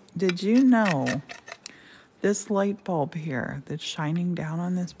 So, did you know this light bulb here that's shining down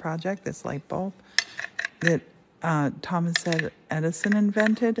on this project, this light bulb that Thomas Edison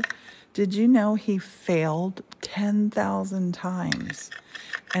invented? Did you know he failed 10,000 times?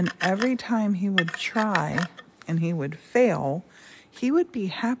 And every time he would try and he would fail, he would be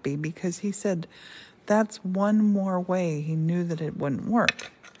happy because he said that's one more way he knew that it wouldn't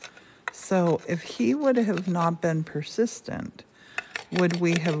work. So if he would have not been persistent, would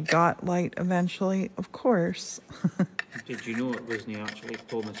we have got light eventually? Of course. Did you know it wasn't actually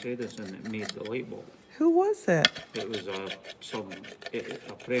Thomas Edison that made the light bulb? Who was it? It was some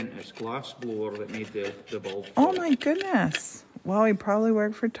apprentice glass blower that made the bulb. Oh my goodness. Well, he probably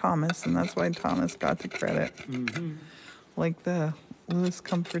worked for Thomas, and that's why Thomas got the credit. Mm-hmm. Like the Lewis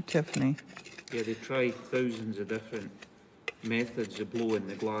Comfort Tiffany. Yeah, they tried thousands of different methods of blowing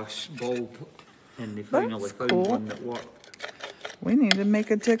the glass bulb, and they finally That's found cool. one that worked. We need to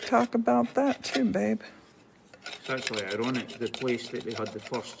make a TikTok about that too, babe. It's actually ironic. The place that they had the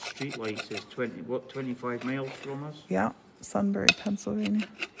first street lights is 25 miles from us. Yeah, Sunbury, Pennsylvania.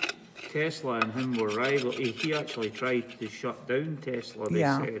 Tesla and him were rival. He actually tried to shut down Tesla, they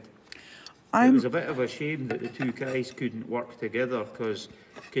Yeah. said. It was a bit of a shame that the two guys couldn't work together, because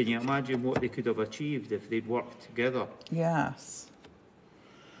can you imagine what they could have achieved if they'd worked together? Yes.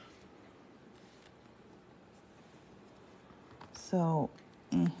 So,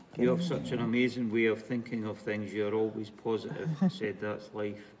 You have such an amazing way of thinking of things. You're always positive, said that's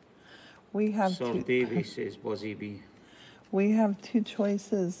life. we have Sir two, Davy, says Buzzy B. we have two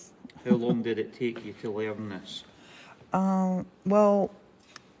choices. How long did it take you to learn this? Well,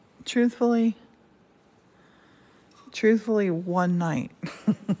 truthfully, one night.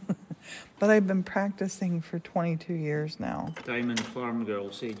 But I've been practicing for 22 years now. Diamond Farm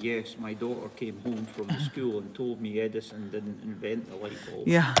Girl said, yes, my daughter came home from school and told me Edison didn't invent the light bulb.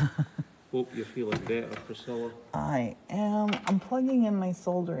 Yeah, Hope you're feeling better, Priscilla. I am. I'm plugging in my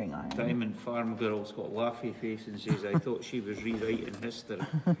soldering iron. Diamond Farm Girl's got a laughy face and says, I thought she was rewriting history.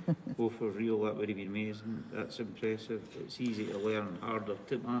 Oh, for real, that would have been amazing. That's impressive. It's easy to learn, harder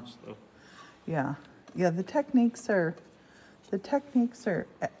to master. Yeah, the techniques are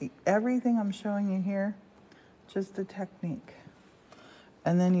everything I'm showing you here, just a technique.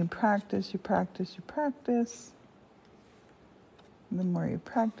 And then you practice. The more you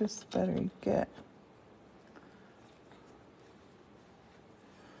practice, the better you get.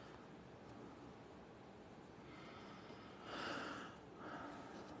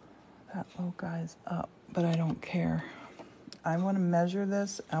 That little guy's up, but I don't care. I want to measure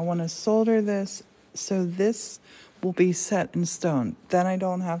this. I want to solder this so this will be set in stone. Then I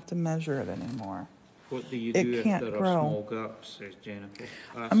don't have to measure it anymore. What do you It do if can't there grow. are small gaps, says Jennifer?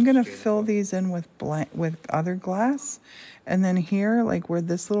 I'm going to fill these in with other glass. And then here, like where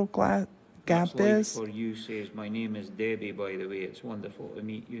this little gap That's life is. for you, says, my name is Debbie, by the way. It's wonderful to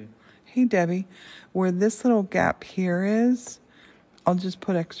meet you. Hey, Debbie. Where this little gap here is, I'll just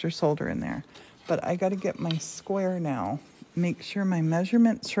put extra solder in there. But I got to get my square now. Make sure my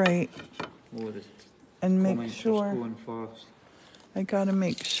measurement's right. Oh, the And make comments are sure, going fast. I got to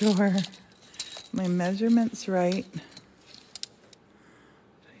make sure my measurement's right.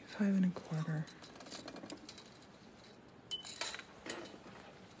 25 1/4.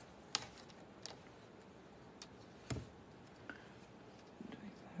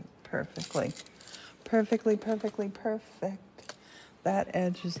 perfectly. Perfectly, perfectly, perfect. That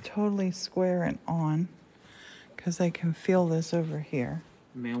edge is totally square and on because I can feel this over here.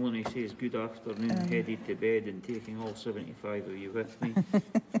 Melanie says, good afternoon, headed to bed and taking all 75 of you with me.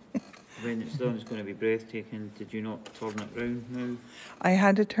 When it's done, it's going to be breathtaking. Did you not turn it round now? I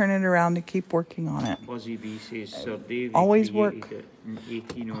had to turn it around to keep working on it. Buzzy B says, Sir Davy Always created work. it in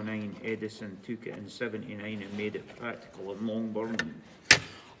 1809, Edison took it in 79 and made it practical in Longbourn.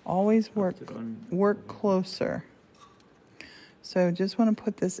 Always work closer. So just want to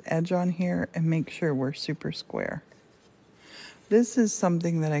put this edge on here and make sure we're super square. This is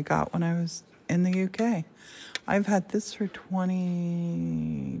something that I got when I was in the UK. I've had this for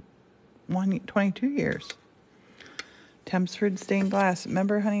 22 years. Tempsford stained glass.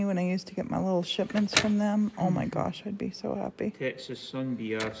 Remember, honey, when I used to get my little shipments from them? Oh my gosh, I'd be so happy. Texas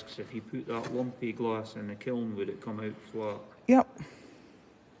Sunbee asks, if you put that lumpy glass in the kiln, would it come out flat? Yep.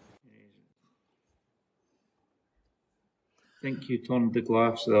 I think you turned the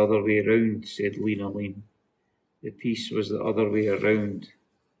glass the other way around, said Lena Lean. The piece was the other way around.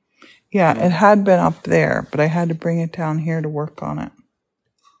 Yeah, it had been up there, but I had to bring it down here to work on it.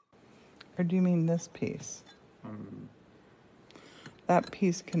 Or do you mean this piece? That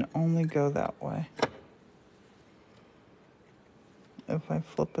piece can only go that way. If I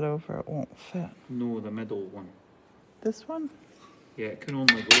flip it over, it won't fit. No, the middle one. This one? Yeah, it can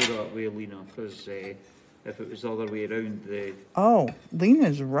only go that way, Lena, because if it was the other way around, Oh,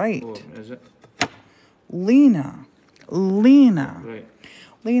 Lena's right. Oh, is it? Lena. Right.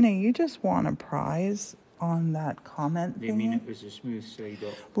 Lena, you just won a prize on that comment They thingy. mean it was the smooth side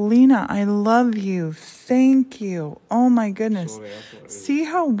up. Lena, I love you. Thank you. Oh my goodness. Sorry, I thought it was... See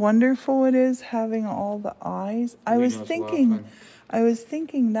how wonderful it is having all the eyes? I was thinking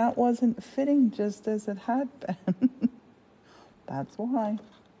that wasn't fitting just as it had been. That's why.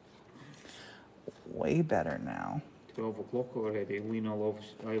 Way better now. 12 o'clock already. Lena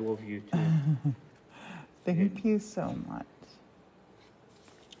loves, I love you too. Thank you so much.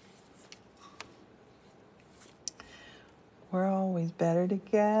 We're always better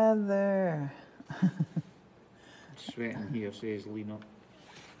together. Sweating here, says Lena.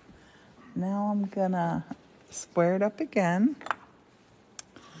 Now I'm gonna square it up again.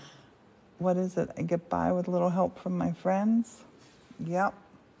 What is it? I get by with a little help from my friends. Yep.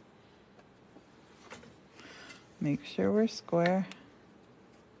 Make sure we're square.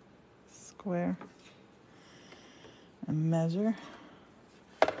 Square. And measure.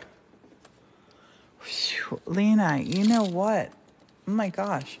 Whew. Lena, you know what? Oh my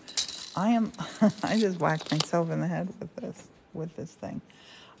gosh. I just whacked myself in the head with this thing.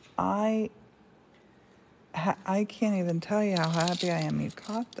 I can't even tell you how happy I am you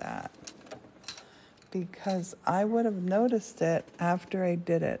caught that. Because I would have noticed it after I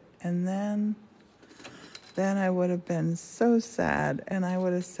did it. And then I would have been so sad and I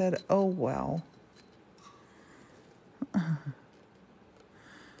would have said, oh well.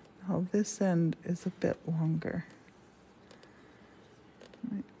 Oh, this end is a bit longer.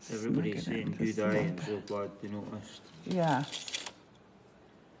 Everybody's saying good eye and so glad they noticed. Yeah.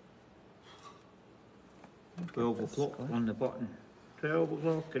 12 o'clock on the button. 12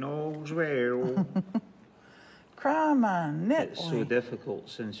 o'clock and all's well. Come on, knit. It's so difficult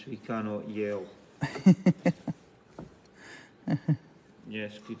since we cannot yell.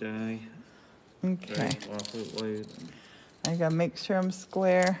 Yes, good eye. Okay. Right, laugh out loud. I gotta make sure I'm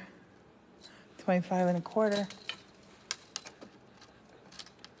square. 25 1/4.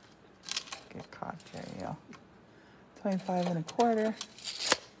 Get caught, there you go. 25 1/4.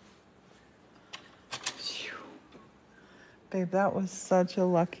 Phew. Babe, that was such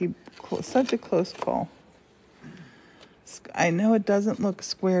a close call. I know it doesn't look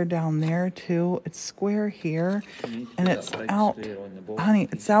square down there too. It's square here, and it's out. Honey,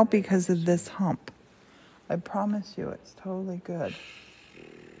 it's out because of this hump. I promise you, it's totally good.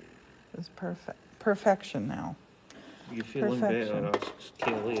 It's perfect. Perfection now. You feeling better, asks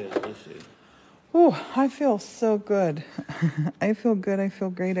Kelly, as Lucy. Ooh, I feel so good. I feel good. I feel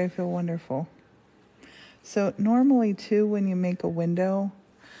great. I feel wonderful. So normally too, when you make a window,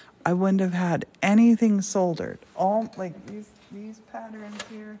 I wouldn't have had anything soldered. All like these patterns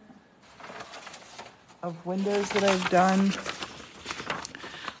here of windows that I've done.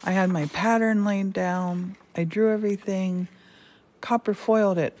 I had my pattern laid down. I drew everything, copper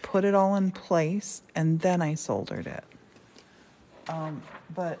foiled it, put it all in place, and then I soldered it.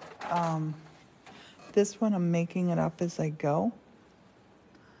 But this one I'm making it up as I go.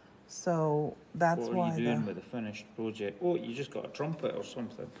 So that's why. What are you doing with the finished project? Oh, you just got a trumpet or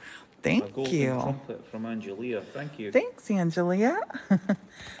something. A Thank golden you. trumpet from Angelia. Thank you. Thanks, Angelia.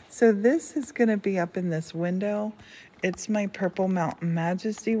 So this is going to be up in this window. It's my Purple Mountain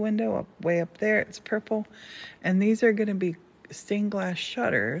Majesty window up way up there. It's purple. And these are going to be stained glass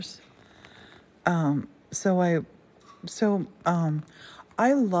shutters. I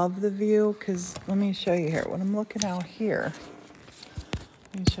love the view because let me show you here. When I'm looking out here,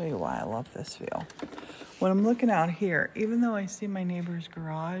 let me show you why I love this view. When I'm looking out here, even though I see my neighbor's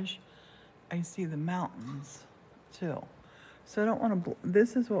garage, I see the mountains too. So I don't want to,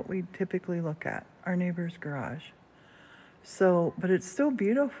 this is what we typically look at, our neighbor's garage. So, but it's still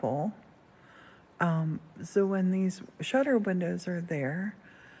beautiful. So when these shutter windows are there,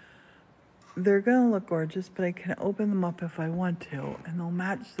 they're gonna look gorgeous, but I can open them up if I want to, and they'll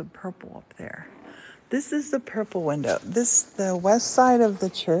match the purple up there. This is the purple window. The west side of the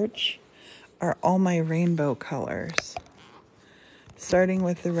church are all my rainbow colors. Starting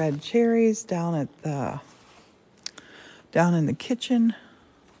with the red cherries down in the kitchen,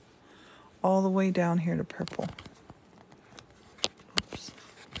 all the way down here to purple. Oops,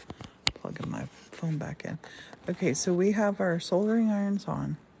 plugging my phone back in. Okay, so we have our soldering irons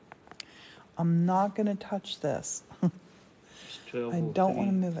on. I'm not gonna touch this. I don't want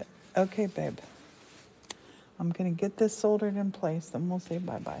to move it. Okay, babe. I'm gonna get this soldered in place, then we'll say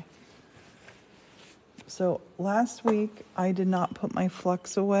bye-bye. So last week I did not put my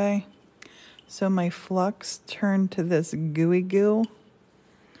flux away. So my flux turned to this gooey goo.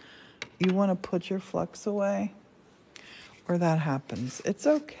 You want to put your flux away or that happens. It's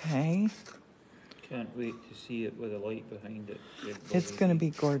okay. Can't wait to see it with a light behind it. It's going to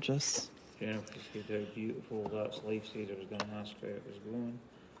be gorgeous. Jennifer said how beautiful. That's Lifesaver. I was going to ask how it was going.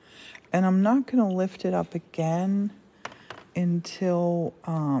 And I'm not going to lift it up again until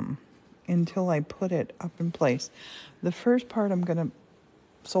I put it up in place. The first part I'm going to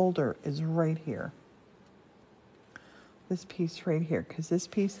solder is right here. This piece right here, because this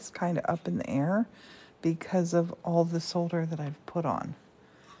piece is kind of up in the air because of all the solder that I've put on.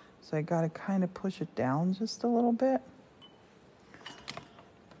 So I got to kind of push it down just a little bit.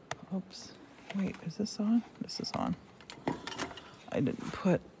 Oops. Wait, is this on? This is on. I didn't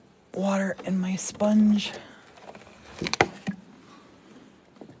put water in my sponge.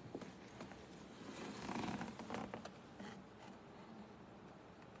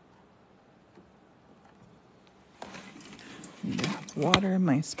 Water in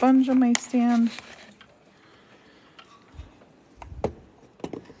my sponge on my stand.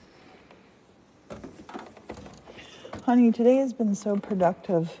 Honey, today has been so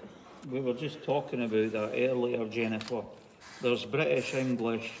productive. We were just talking about that earlier, Jennifer. There's British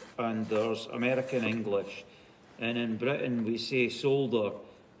English and there's American English. And in Britain we say solder,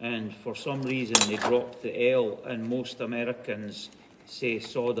 and for some reason they dropped the L, and most Americans say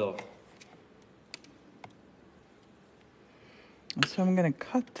solder. So I'm going to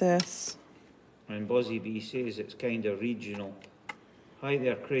cut this. And Buzzy B says it's kind of regional. Hi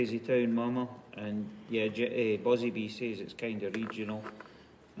there, Crazy Town Mama. And yeah, Buzzy B says it's kind of regional.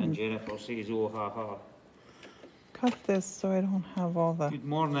 And Jennifer says, oh, ha, ha. Cut this so I don't have all the... Good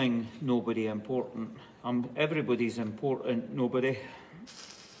morning, nobody important. Everybody's important, nobody.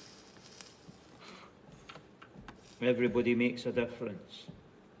 Everybody makes a difference.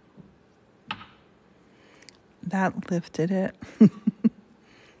 That lifted it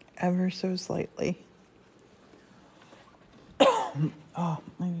ever so slightly. Oh,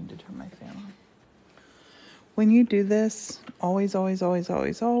 I need to turn my fan on. When you do this, always, always, always,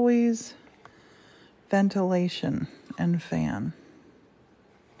 always, always, ventilation and fan.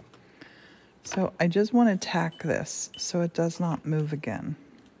 So I just want to tack this so it does not move again.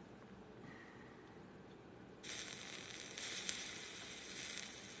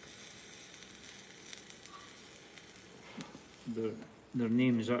 Their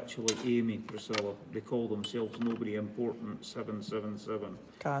name is actually Amy, Priscilla. They call themselves Nobody Important 777.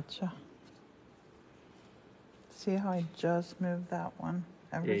 Gotcha. See how I just moved that one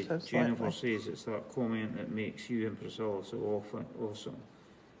ever so slightly? Jennifer says it's that comment that makes you and Priscilla so awesome.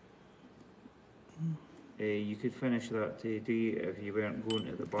 You could finish that today if you weren't going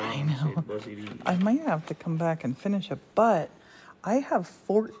to the bar. I know. Said Buzzy B. I might have to come back and finish it, but I have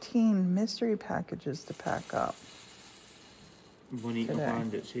 14 mystery packages to pack up. Bonita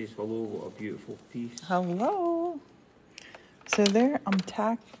Bandit says, hello, what a beautiful piece. Hello. So there, I'm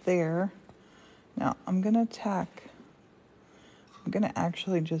tacked there. Now I'm gonna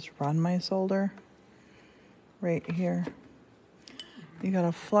actually just run my solder right here. You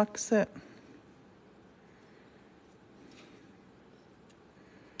gotta flux it.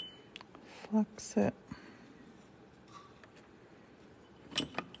 Flux it.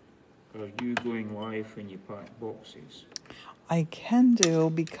 Are you going live when you pack boxes? I can do,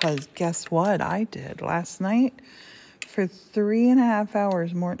 because guess what I did last night? For 3.5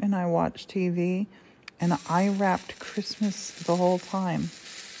 hours, Morton and I watched TV, and I wrapped Christmas the whole time.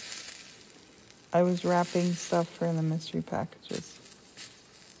 I was wrapping stuff for the mystery packages.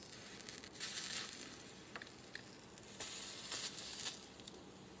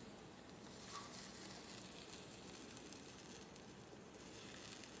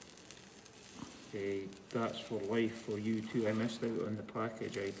 That's for life for you too. I missed out on the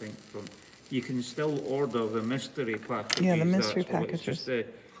package, I think, from... You can still order the mystery packages. Yeah, the mystery that's what- It's just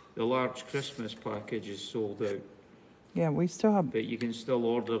packages. the large Christmas package is sold out, Yeah, we still have, but you can still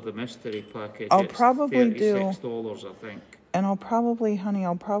order the mystery package. I'll It's probably do- $36, I think. and I'll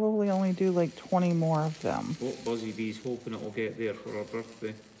probably only do like 20 more of them. Oh, Buzzy Bee's hoping it'll get there for her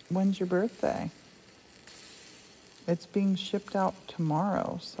birthday. When's your birthday? It's being shipped out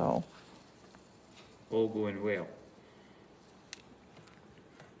tomorrow, so. All going well.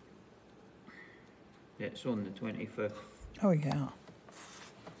 Yeah, it's on the 25th. Oh, yeah.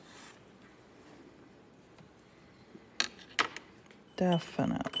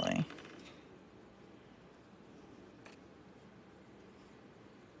 Definitely.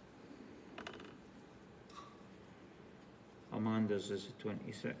 Amanda's is the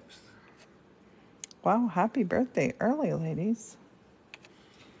 26th. Wow, happy birthday early, ladies.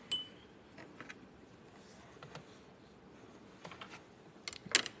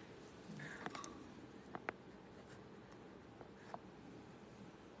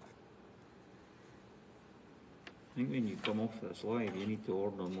 I think when you come off this live, you need to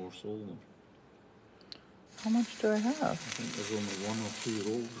order more solar. How much do I have? I think there's only 1 or 2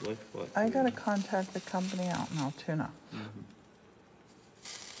 rolls left. But I gotta contact the company out in Altoona.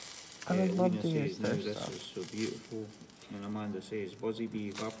 I would love Lena to use says, now their this stuff. is so beautiful. And Amanda says, Buzzy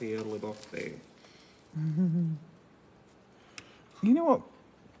Bee, happy early birthday. You know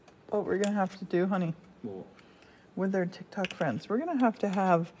what we're gonna have to do, honey, What? with our TikTok friends? We're gonna have to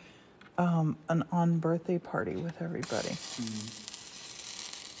have an on-birthday party with everybody.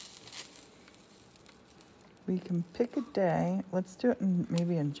 We can pick a day. Let's do it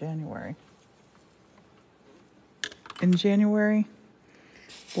maybe in January. In January,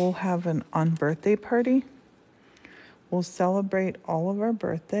 we'll have an on-birthday party. We'll celebrate all of our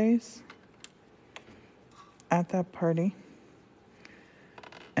birthdays at that party.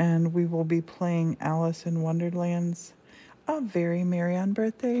 And we will be playing Alice in Wonderland's A Very Merry on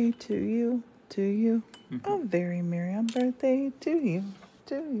Birthday to You, to you. A very merry on birthday to you,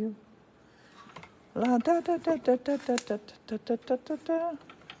 to you. La da da da da da da da da da da da da.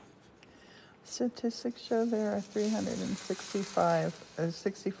 Statistics show there are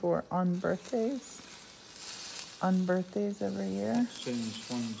 64 on birthdays every year. Sounds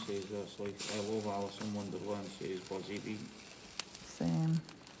fun, says that's like, I love Alice in Wonderland, says Buzzy Bee. Same.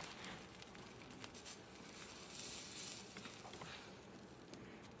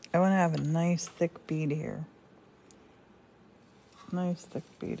 I want to have a nice thick bead here. Nice thick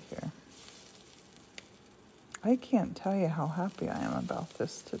bead here. I can't tell you how happy I am about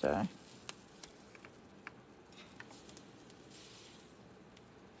this today.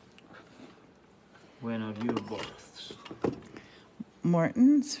 When are your births?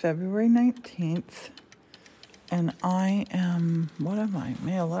 Morton's February 19th, and I am, what am I,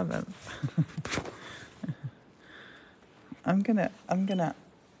 May 11th. I'm gonna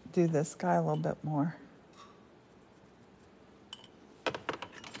do this guy a little bit more.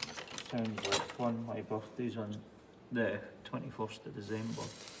 Sounds like fun. My birthday's on the 21st of December.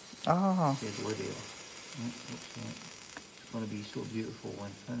 Oh, Said Lydia. Looks like it's going to be so beautiful when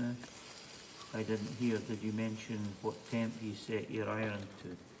finished. I didn't hear, did you mention what temp you set your iron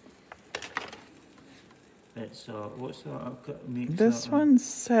to? It's, what's that? Makes this that one's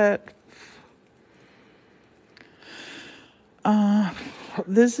set.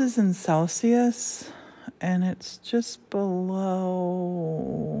 This is in Celsius, and it's just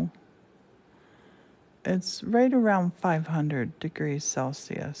below. It's right around 500 degrees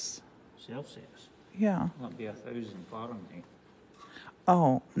Celsius. Celsius? Yeah. That'd be 1,000 Fahrenheit.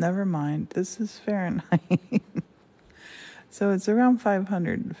 Oh, never mind. This is Fahrenheit. So it's around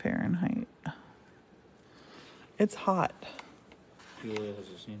 500 Fahrenheit. It's hot. Julia has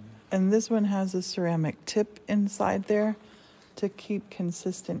the same. And this one has a ceramic tip inside there to keep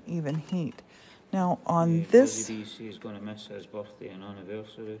consistent, even heat. Now on this, Buzzy Bee is going to miss his birthday and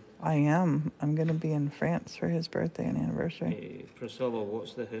anniversary. I'm going to be in France for his birthday and anniversary. Priscilla,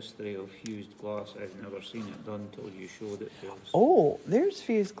 what's the history of fused glass? I've never seen it done till you showed it to us. Oh, there's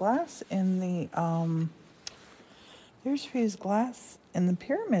fused glass in the There's fused glass in the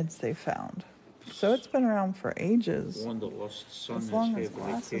pyramids they found. So it's been around for ages. Wanderlust sun As is long as heavily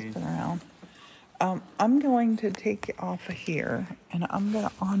glass has tainted. been around. I'm going to take it off of here and I'm going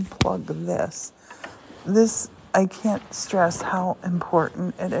to unplug this. This, I can't stress how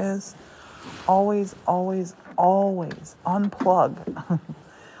important it is. Always, always, always unplug.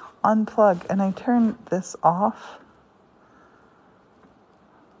 Unplug. And I turn this off.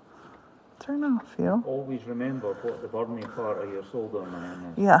 Turn off, you. Always remember what the burning part of your solder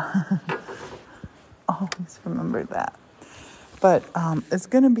man is. Yeah. Always remember that. But it's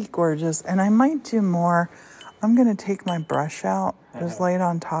going to be gorgeous. And I might do more. I'm going to take my brush out. Just lay it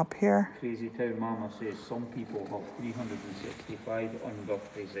on top here. Crazy Town Mama says some people have 365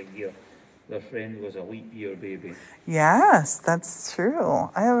 unbirthdays a year. Their friend was a leap year baby. Yes, that's true.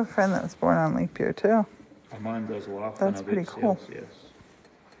 I have a friend that was born on leap year too. Amanda's laughing That's about pretty cool. Celsius.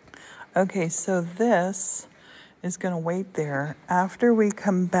 Okay, so this is going to wait there. After we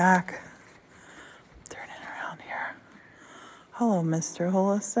come back, turn it around here. Hello, Mr.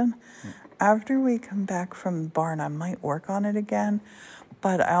 Holliston. After we come back from the barn, I might work on it again,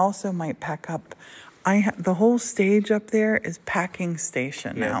 but I also might pack up. The whole stage up there is packing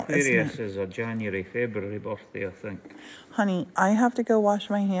station now, isn't Aquarius it? is a January, February birthday, I think. Honey, I have to go wash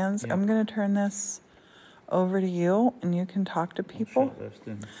my hands. Yeah. I'm going to turn this over to you, and you can talk to people. Shut this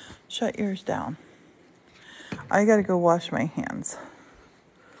down. Shut yours down. I got to go wash my hands.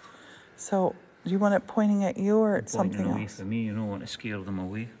 So, do you want it pointing at you or at Pointing something away else? from me, you don't want to scare them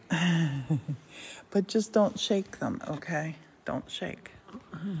away. But just don't shake them, okay? Don't shake.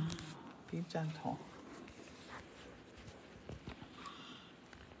 Be gentle.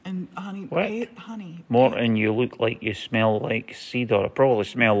 And honey, What? honey. Morton, you look like you smell like cedar. I probably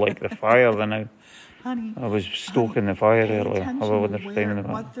smell like the fire than now. Honey. I was stoking the fire Pay earlier. attention I to wonder if time in the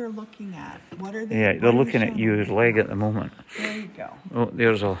what they're looking at. What are they? Yeah, what they're are they looking at showing your them? leg at the moment. There you go. Oh,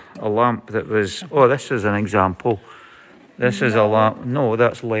 there's a lamp that was... Oh, this is an example. This is a lamp. No,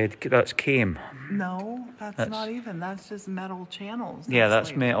 that's lead. That's came. No, that's That's- not even. That's just metal channels. Yeah, that's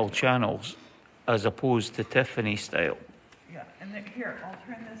labeled. metal channels as opposed to Tiffany style. Yeah, and then here, I'll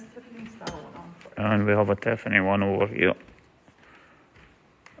turn this Tiffany style one on for you. And we have a Tiffany one over here.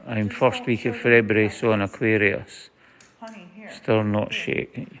 I'm Just first don't week show of the February, so an reflections. Aquarius. Honey, here. Stir not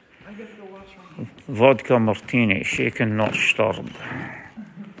shaking. I gotta go wash my hands. Vodka martini, shaken not stirred.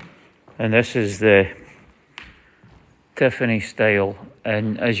 And this is the Tiffany style.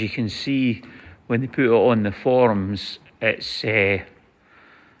 And as you can see, when they put it on the forums, it's they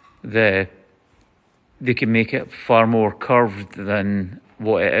can make it far more curved than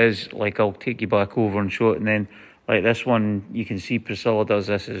what it is. Like, I'll take you back over and show it, and then like this one, you can see Priscilla does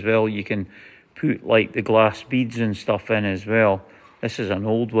this as well. You can put like the glass beads and stuff in as well. This is an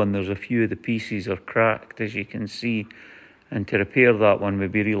old one. There's a few of the pieces are cracked, as you can see, and to repair that one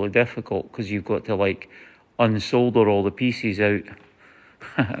would be really difficult because you've got to like unsolder all the pieces out.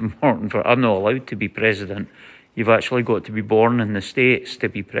 Important for I'm not allowed to be president. You've actually got to be born in the States to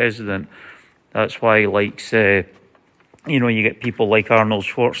be president. That's why, like, you get people like Arnold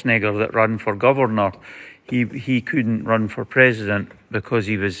Schwarzenegger that run for governor. He couldn't run for president because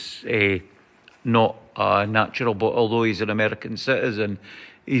he was not natural, but although he's an American citizen,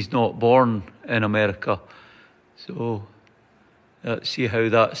 he's not born in America. So see how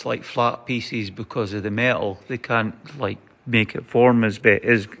that's like flat pieces because of the metal. They can't like make it form as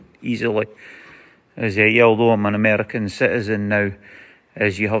easily as although I'm an American citizen now,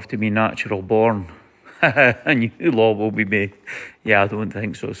 as you have to be natural born. A new law will be made. Yeah, I don't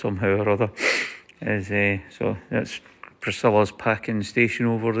think so, somehow or other. So that's Priscilla's packing station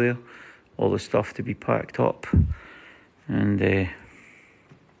over there. All the stuff to be packed up. And,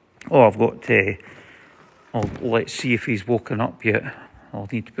 I've got to... let's see if he's woken up yet. I'll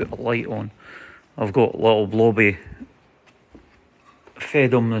need to put a light on. I've got little Blobby.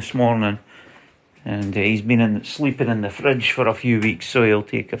 Fed him this morning. And he's been sleeping in the fridge for a few weeks, so he'll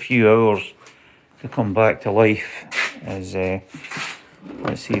take a few hours to come back to life. Let's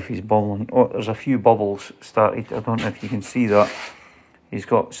see if he's bubbling. Oh, there's a few bubbles started. I don't know if you can see that. He's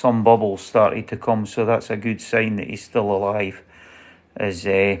got some bubbles started to come, so that's a good sign that he's still alive. It's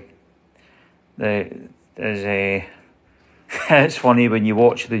funny when you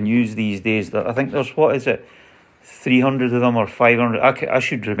watch the news these days that I think there's 300 of them or 500. I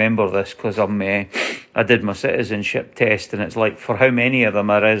should remember this because I did my citizenship test, and it's like, for how many of them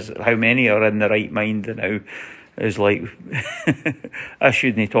how many are in the right mind now, is like I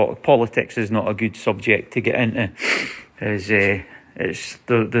shouldn't talk. Politics is not a good subject to get into. It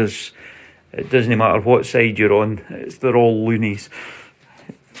doesn't matter what side you're on. They're all loonies.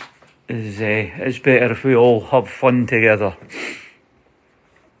 It's better if we all have fun together.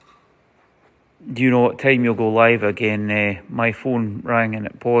 Do you know what time you'll go live again? My phone rang and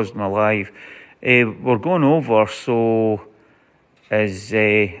it paused my live. We're going over, so is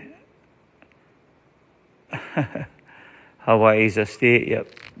Hawaii's a state,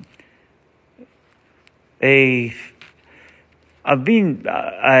 yep. I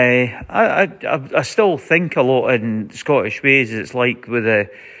still think a lot in Scottish ways. It's like with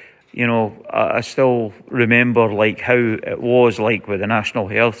I still remember like how it was like with the National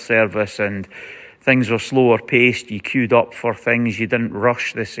Health Service, and things were slower paced. You queued up for things. You didn't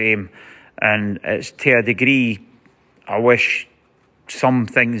rush the same. And it's to a degree, I wish some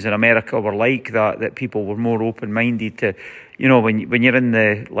things in America were like that people were more open-minded to, when you're in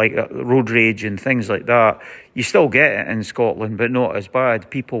the road rage and things like that, you still get it in Scotland, but not as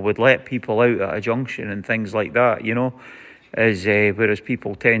bad. People would let people out at a junction and things like that, whereas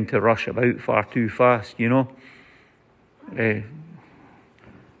people tend to rush about far too fast, We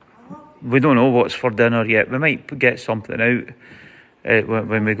don't know what's for dinner yet. We might get something out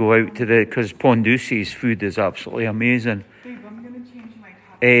when we go out because Pondusi's food is absolutely amazing. Babe, I'm going to change my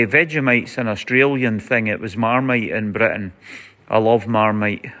topic. Vegemite's an Australian thing. It was Marmite in Britain. I love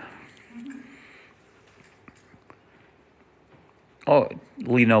Marmite. Oh,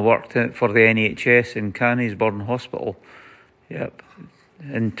 Lena worked for the NHS in Canningsburn Hospital. Yep,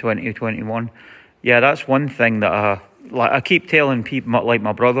 in 2021. Yeah, that's one thing that I keep telling people, like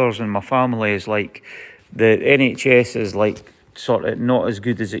my brothers and my family, is like the NHS is like sort of not as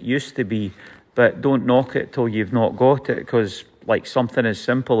good as it used to be, but don't knock it till you've not got it, because like something as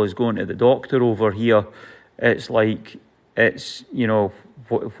simple as going to the doctor over here, it's like, it's,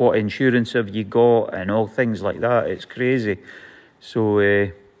 what insurance have you got and all things like that. It's crazy. So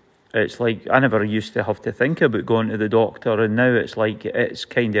it's like, I never used to have to think about going to the doctor, and now it's like, it's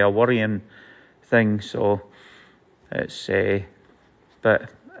kind of a worrying thing. So it's, but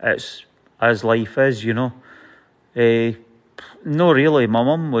it's as life is, No, really, my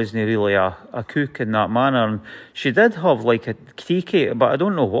mum wasn't really a cook in that manner, and she did have like a tea cake, but I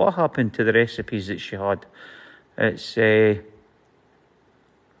don't know what happened to the recipes that she had. It's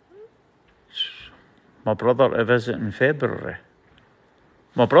my brother to visit in February.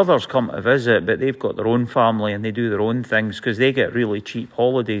 My brothers come to visit, but they've got their own family and they do their own things because they get really cheap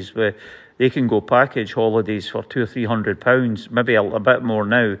holidays. They can go package holidays for £200 or £300, maybe a bit more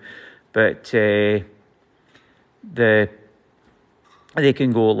now, but they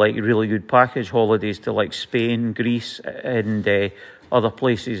can go like really good package holidays to like Spain, Greece, and other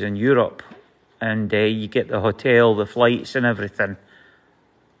places in Europe, and you get the hotel, the flights, and everything.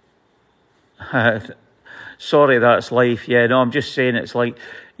 Sorry, that's life. Yeah, no, I'm just saying it's like,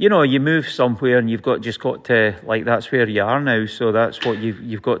 you move somewhere and you've just got to, like, that's where you are now. So that's what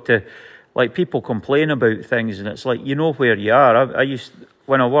you've got to, like, people complain about things and it's like, where you are.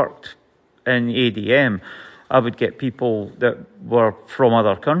 When I worked in ADM, I would get people that were from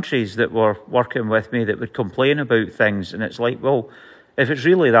other countries that were working with me that would complain about things. And it's like, well, if it's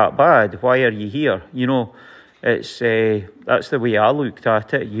really that bad, why are you here? It's that's the way I looked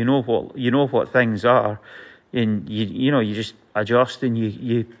at it. You know what things are, and you just adjust, and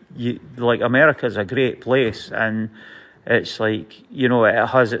you like, America's a great place, and it's like, it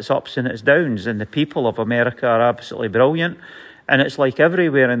has its ups and its downs, and the people of America are absolutely brilliant, and it's like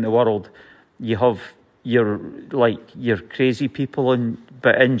everywhere in the world, you have your crazy people,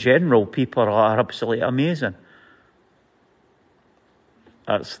 but in general, people are absolutely amazing.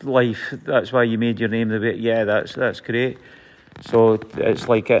 That's life. That's why you made your name the way. Yeah, that's great. So it's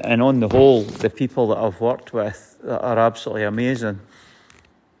like, and on the whole, the people that I've worked with are absolutely amazing.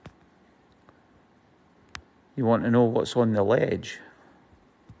 You want to know what's on the ledge?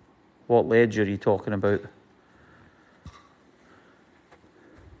 What ledge are you talking about?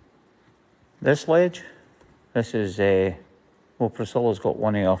 This ledge? This is, Priscilla's got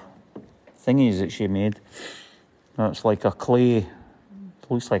one of her thingies that she made. That's like a clay,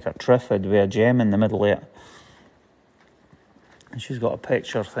 looks like a triffid with a gem in the middle of it. And she's got a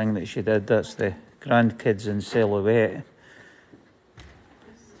picture thing that she did. That's the grandkids in silhouette.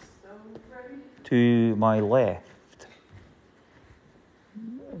 To my left.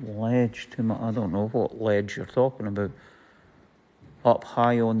 Ledge to my... I don't know what ledge you're talking about. Up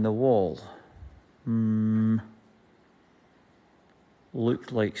high on the wall.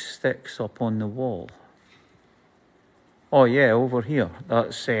 Looked like sticks up on the wall. Oh yeah, over here.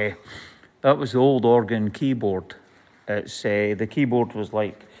 That's that was the old organ keyboard. It's the keyboard was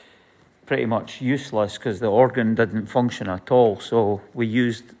like pretty much useless because the organ didn't function at all. So we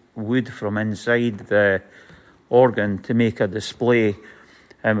used wood from inside the organ to make a display,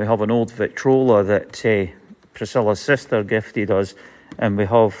 And we have an old Victrola that Priscilla's sister gifted us. And we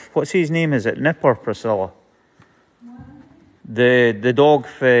have, what's his name? Is it Nipper, Priscilla? The dog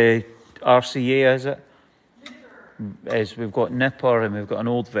for RCA, is it? We've got Nipper, and we've got an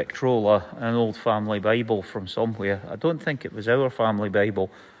old Victrola, an old family Bible from somewhere. I don't think it was our family Bible.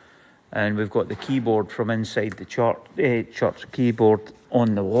 And we've got the keyboard from inside the church keyboard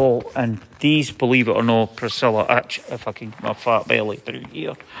on the wall. And these, believe it or not, Priscilla, if I can get my fat belly through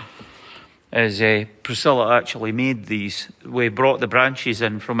here, Priscilla actually made these. We brought the branches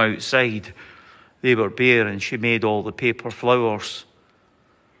in from outside. They were bare, and she made all the paper flowers.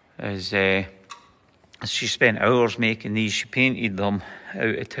 She spent hours making these. She painted them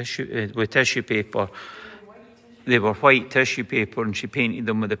out of tissue with tissue paper. They were white tissue paper, and she painted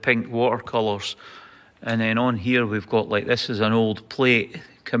them with the pink watercolours. And then on here we've got, like, this is an old plate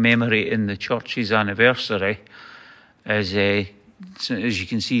commemorating the church's anniversary. As you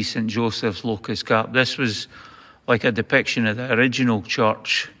can see, St Joseph's Locust Cap. This was like a depiction of the original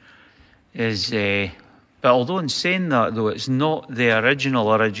church. But although in saying that, though, it's not the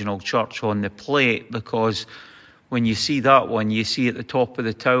original church on the plate, because when you see that one, you see at the top of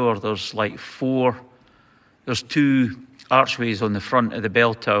the tower there's like there's two archways on the front of the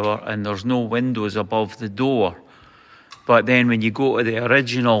bell tower, and there's no windows above the door. But then when you go to the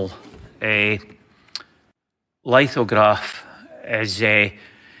original lithograph,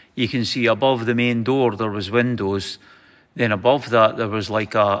 you can see above the main door there was windows. Then above that there was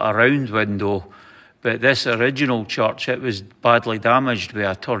like a round window. But this original church, it was badly damaged by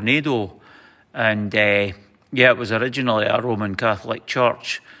a tornado. And it was originally a Roman Catholic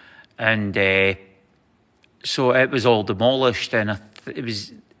church. And so it was all demolished, and it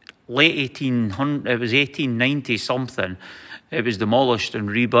was late 1800. It was 1890 something. It was demolished and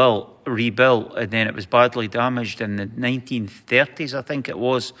rebuilt, and then it was badly damaged in the 1930s, I think it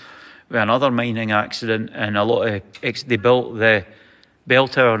was, with another mining accident, and a lot of they built the bell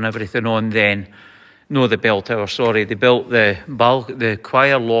tower and everything on then. No, the bell tower. Sorry, they built the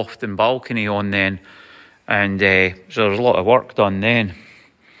choir loft and balcony on then, and so there was a lot of work done then.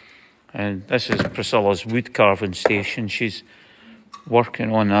 And this is Priscilla's wood carving station. She's working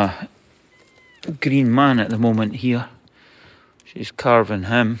on a green man at the moment here. She's carving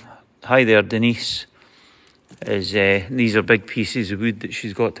him. Hi there, Denise. These are big pieces of wood that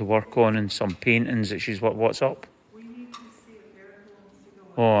she's got to work on, and some paintings that she's... What's up? We need to see if Eric wants to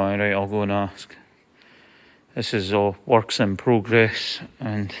go. Oh, all right, I'll go and ask. This is all works in progress,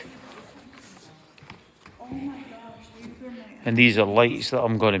 and... And these are lights that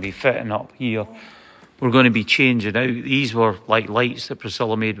I'm going to be fitting up here. We're going to be changing out. These were like lights that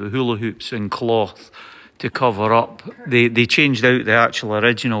Priscilla made with hula hoops and cloth to cover up. They changed out the actual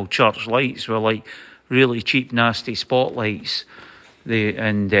original church lights with like really cheap, nasty spotlights.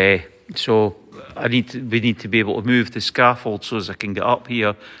 So we need to be able to move the scaffold so as I can get up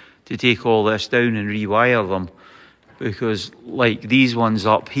here to take all this down and rewire them. Because like these ones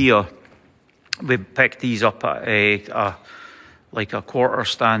up here, we picked these up at a quarter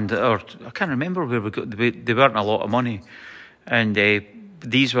stand, or I can't remember where we got. They weren't a lot of money, and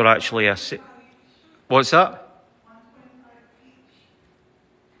these were actually what's that?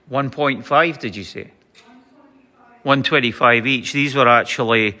 1.5, did you say? 125 each. These were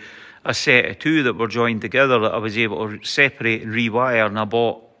actually a set of two that were joined together that I was able to separate and rewire, and I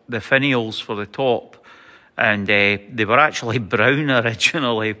bought the finials for the top. And they were actually brown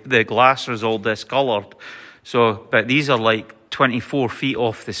originally. The glass was all discoloured. But these are like 24 feet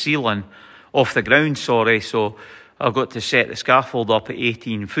off the ground, sorry. So I've got to set the scaffold up at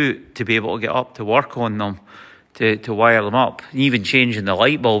 18 foot to be able to get up to work on them, to wire them up. Even changing the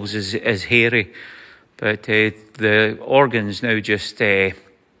light bulbs is hairy. But the organ's now just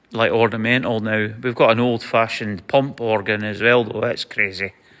like ornamental now. We've got an old-fashioned pump organ as well, though. That's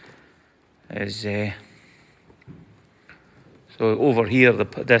crazy. So over here,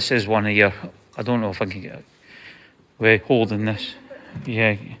 this is one of your... I don't know if I can get... We're holding this.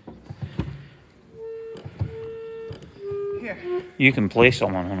 Yeah. Here. You can play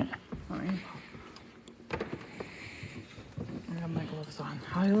someone on it. Fine. I have my gloves on.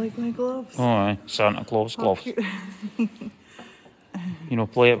 How do you like my gloves? Oh, aye. Santa Claus gloves. Cute.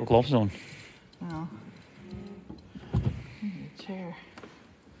 Play it with gloves on. Oh. Chair.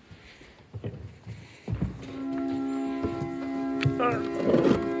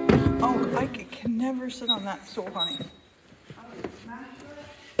 Oh, I can never sit on that stool, honey.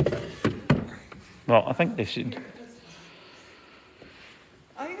 Well, I think they should.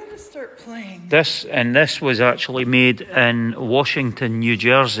 I gotta start playing. This was actually made in Washington, New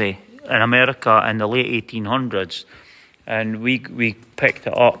Jersey, in America in the late 1800s. and we picked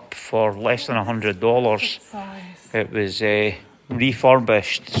it up for less than $100. Size. It was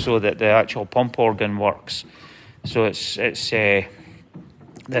refurbished so that the actual pump organ works. So it's this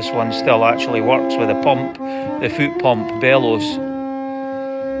one still actually works with a pump, the foot pump bellows,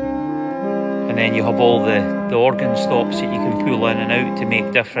 and then you have all the organ stops that you can pull in and out to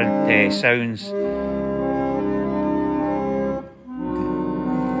make different sounds.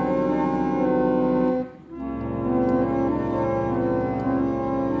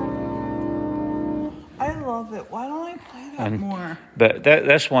 I love it. Why don't I play that more? But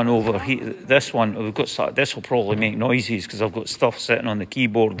this one over here, this one, we've got, this will probably make noises because I've got stuff sitting on the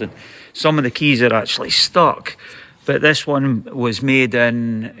keyboard and some of the keys are actually stuck. But this one was made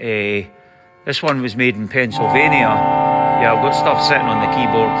in Pennsylvania. Yeah, I've got stuff sitting on the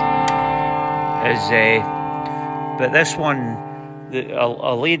keyboard. But this one,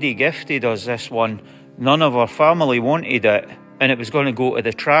 a lady gifted us this one. None of our family wanted it, and it was going to go to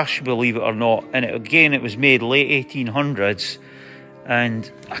the trash, believe it or not. And it was made late 1800s,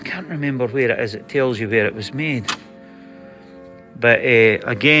 and I can't remember where it is. It tells you where it was made. But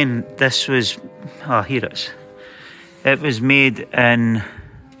again, this was, here it is. It was made in,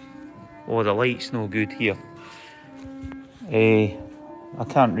 oh, the light's no good here. I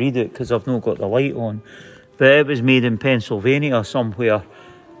can't read it because I've not got the light on. But it was made in Pennsylvania somewhere.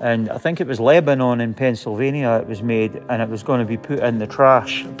 And I think it was Lebanon in Pennsylvania it was made, and it was going to be put in the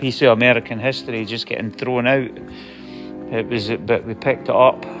trash. A piece of American history just getting thrown out. But we picked it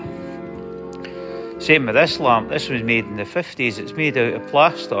up. Same with this lamp. This was made in the 50s. It's made out of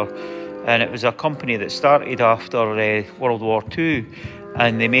plaster. And it was a company that started after World War II.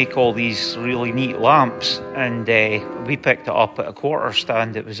 And they make all these really neat lamps. And we picked it up at a quarter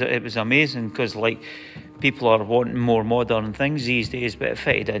stand. It was amazing because, like, people are wanting more modern things these days, but it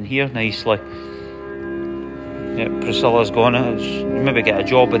fitted in here nicely. Yeah, Priscilla's gone. Maybe get a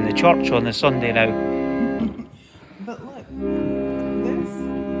job in the church on the Sunday now. But look, when you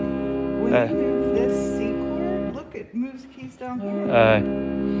move this C chord, look, it moves keys down here.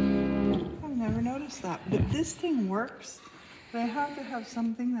 I've never noticed that. But this thing works, but I have to have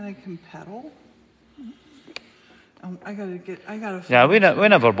something that I can pedal. Yeah, we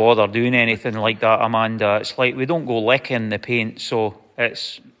never bother doing anything like that, Amanda. It's like we don't go licking the paint, so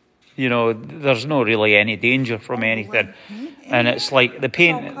it's, there's no really any danger from anything. And it's like the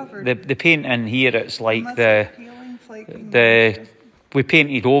paint, the paint in here. It's like we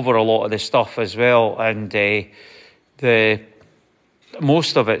painted over a lot of the stuff as well, and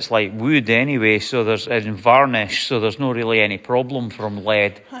most of it's like wood anyway. So there's varnish, so there's not really any problem from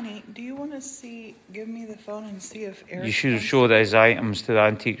lead. Honey, do you want to give me the phone and see if Eric... You should show these items to the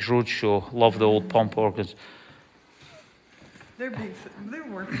Antiques Roadshow. Love the old pump organs. They're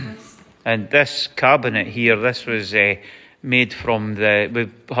worthless. And this cabinet here, this was made from we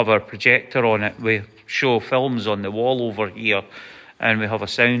have our projector on it. We show films on the wall over here, and we have a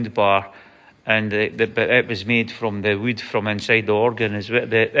sound bar. And but it was made from the wood from inside the organ.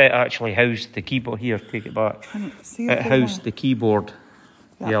 It actually housed the keyboard. Here, take it back. Honey, it housed the keyboard.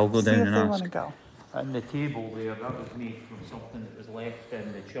 Yeah, I'll go down and ask. Want to go. And the table there, that was made from something that was left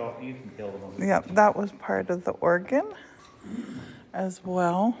in the church. You can tell them. Yeah, that was part of the organ as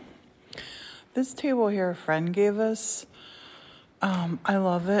well. This table here a friend gave us. I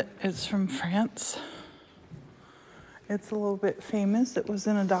love it. It's from France. It's a little bit famous. It was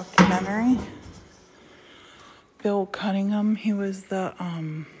in a documentary. Bill Cunningham, he was the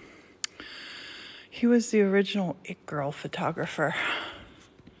original It Girl photographer.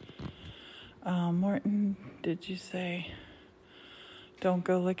 Morton, did you say, don't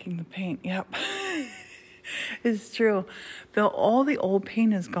go licking the paint? Yep. It's true. All the old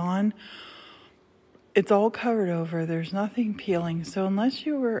paint is gone. It's all covered over. There's nothing peeling. So unless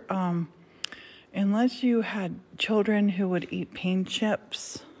you had children who would eat paint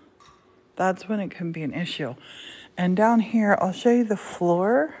chips, that's when it can be an issue. And down here, I'll show you the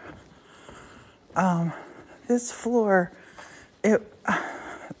floor. This floor,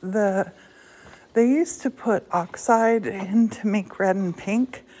 they used to put oxide in to make red and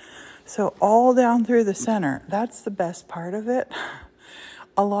pink. So all down through the center, that's the best part of it.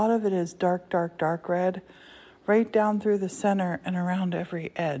 A lot of it is dark, dark, dark red, right down through the center and around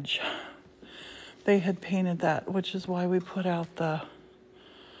every edge. They had painted that, which is why we put out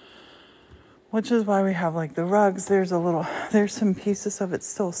which is why we have like the rugs. There's some pieces of it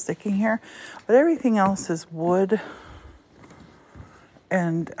still sticking here, but everything else is wood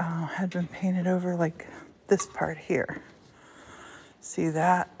and had been painted over, like this part here. See,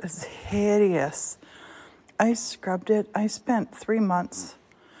 that is hideous. I scrubbed it. I spent 4 months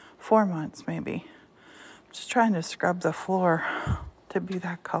maybe, Just trying to scrub the floor to be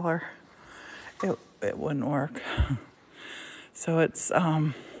that color. It wouldn't work. So it's,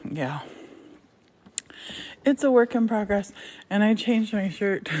 yeah. It's a work in progress. And I changed my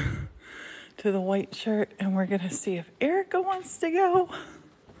shirt to the white shirt, and we're going to see if Erica wants to go.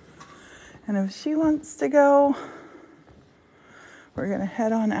 And if she wants to go, we're going to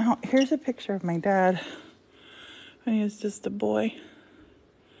head on out. Here's a picture of my dad when he was just a boy.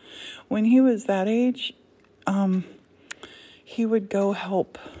 When he was that age, he would go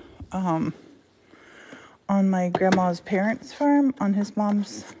help on my grandma's parents' farm, on his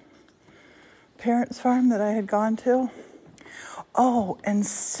mom's parents' farm that I had gone to. Oh, and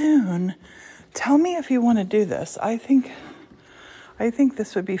soon, tell me if you want to do this. I think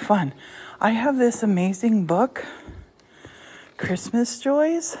this would be fun. I have this amazing book, Christmas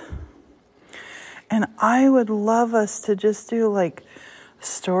Joys, and I would love us to just do like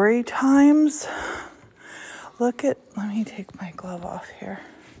story times. Let me take my glove off here.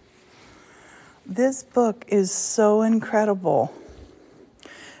 This book is so incredible.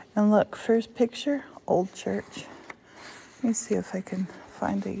 And look, first picture, old church. Let me see if I can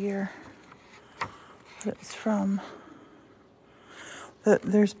find the year that it's from.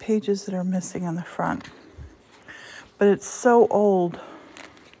 There's pages that are missing on the front. But it's so old.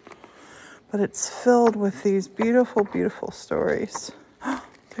 But it's filled with these beautiful, beautiful stories.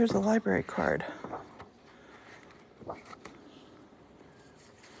 There's a library card.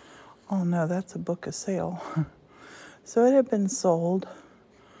 Oh no, that's a book of sale. So it had been sold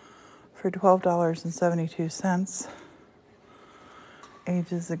for $12.72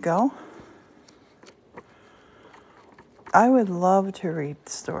 ages ago. I would love to read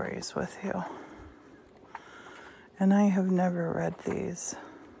stories with you. And I have never read these.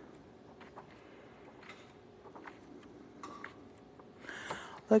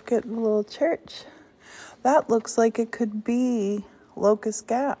 Look at the little church. That looks like it could be Locust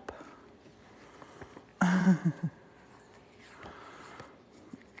Gap.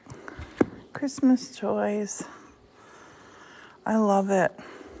 Christmas Joys. I love it.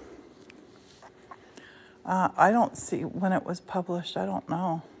 I don't see when it was published. I don't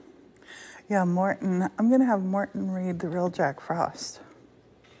know. Yeah, Morton. I'm going to have Morton read The Real Jack Frost.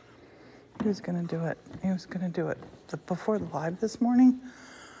 He was going to do it. He was going to do it before the live this morning.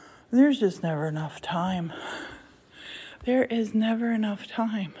 There's just never enough time. There is never enough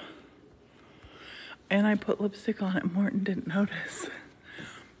time. And I put lipstick on it. Morton didn't notice.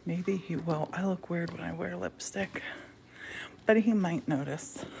 Maybe he will. I look weird when I wear lipstick. But he might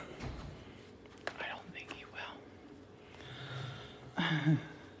notice. I don't think he will.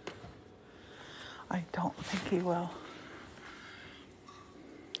 I don't think he will.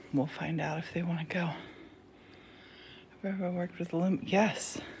 We'll find out if they want to go. Have I ever worked with Lim?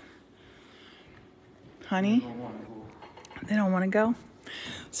 Yes. Honey? They don't want to go?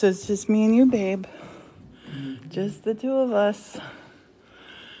 So it's just me and you, babe. Just the two of us.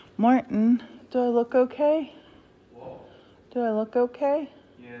 Martin, do I look okay? What? Do I look okay?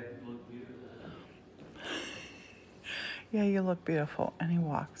 Yeah, you look beautiful. Yeah, you look beautiful. And he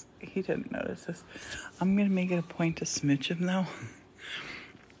walks. He didn't notice this. I'm going to make it a point to smooch him, though.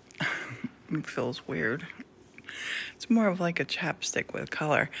 It feels weird. It's more of like a chapstick with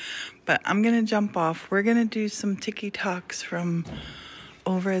color. But I'm going to jump off. We're going to do some tiki-talks from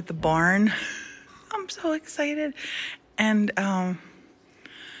over at the barn. I'm so excited. And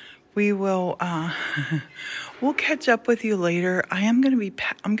we will we'll catch up with you later. I'm going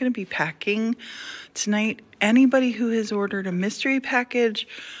to be packing tonight. Anybody who has ordered a mystery package,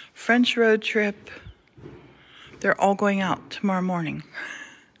 French road trip, they're all going out tomorrow morning.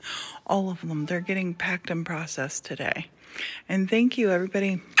 All of them. They're getting packed and processed today. And thank you,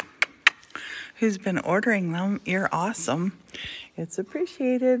 everybody who's been ordering them. You're awesome. It's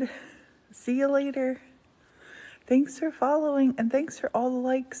appreciated. See you later. Thanks for following, and thanks for all the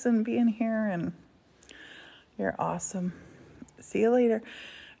likes and being here, and you're awesome. See you later.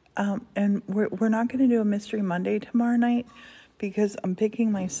 And we're not going to do a Mystery Monday tomorrow night because I'm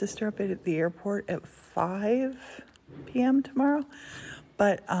picking my sister up at the airport at 5 p.m. tomorrow.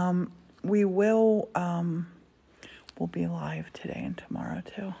 But we will we'll be live today and tomorrow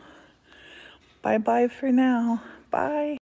too. Bye-bye for now. Bye.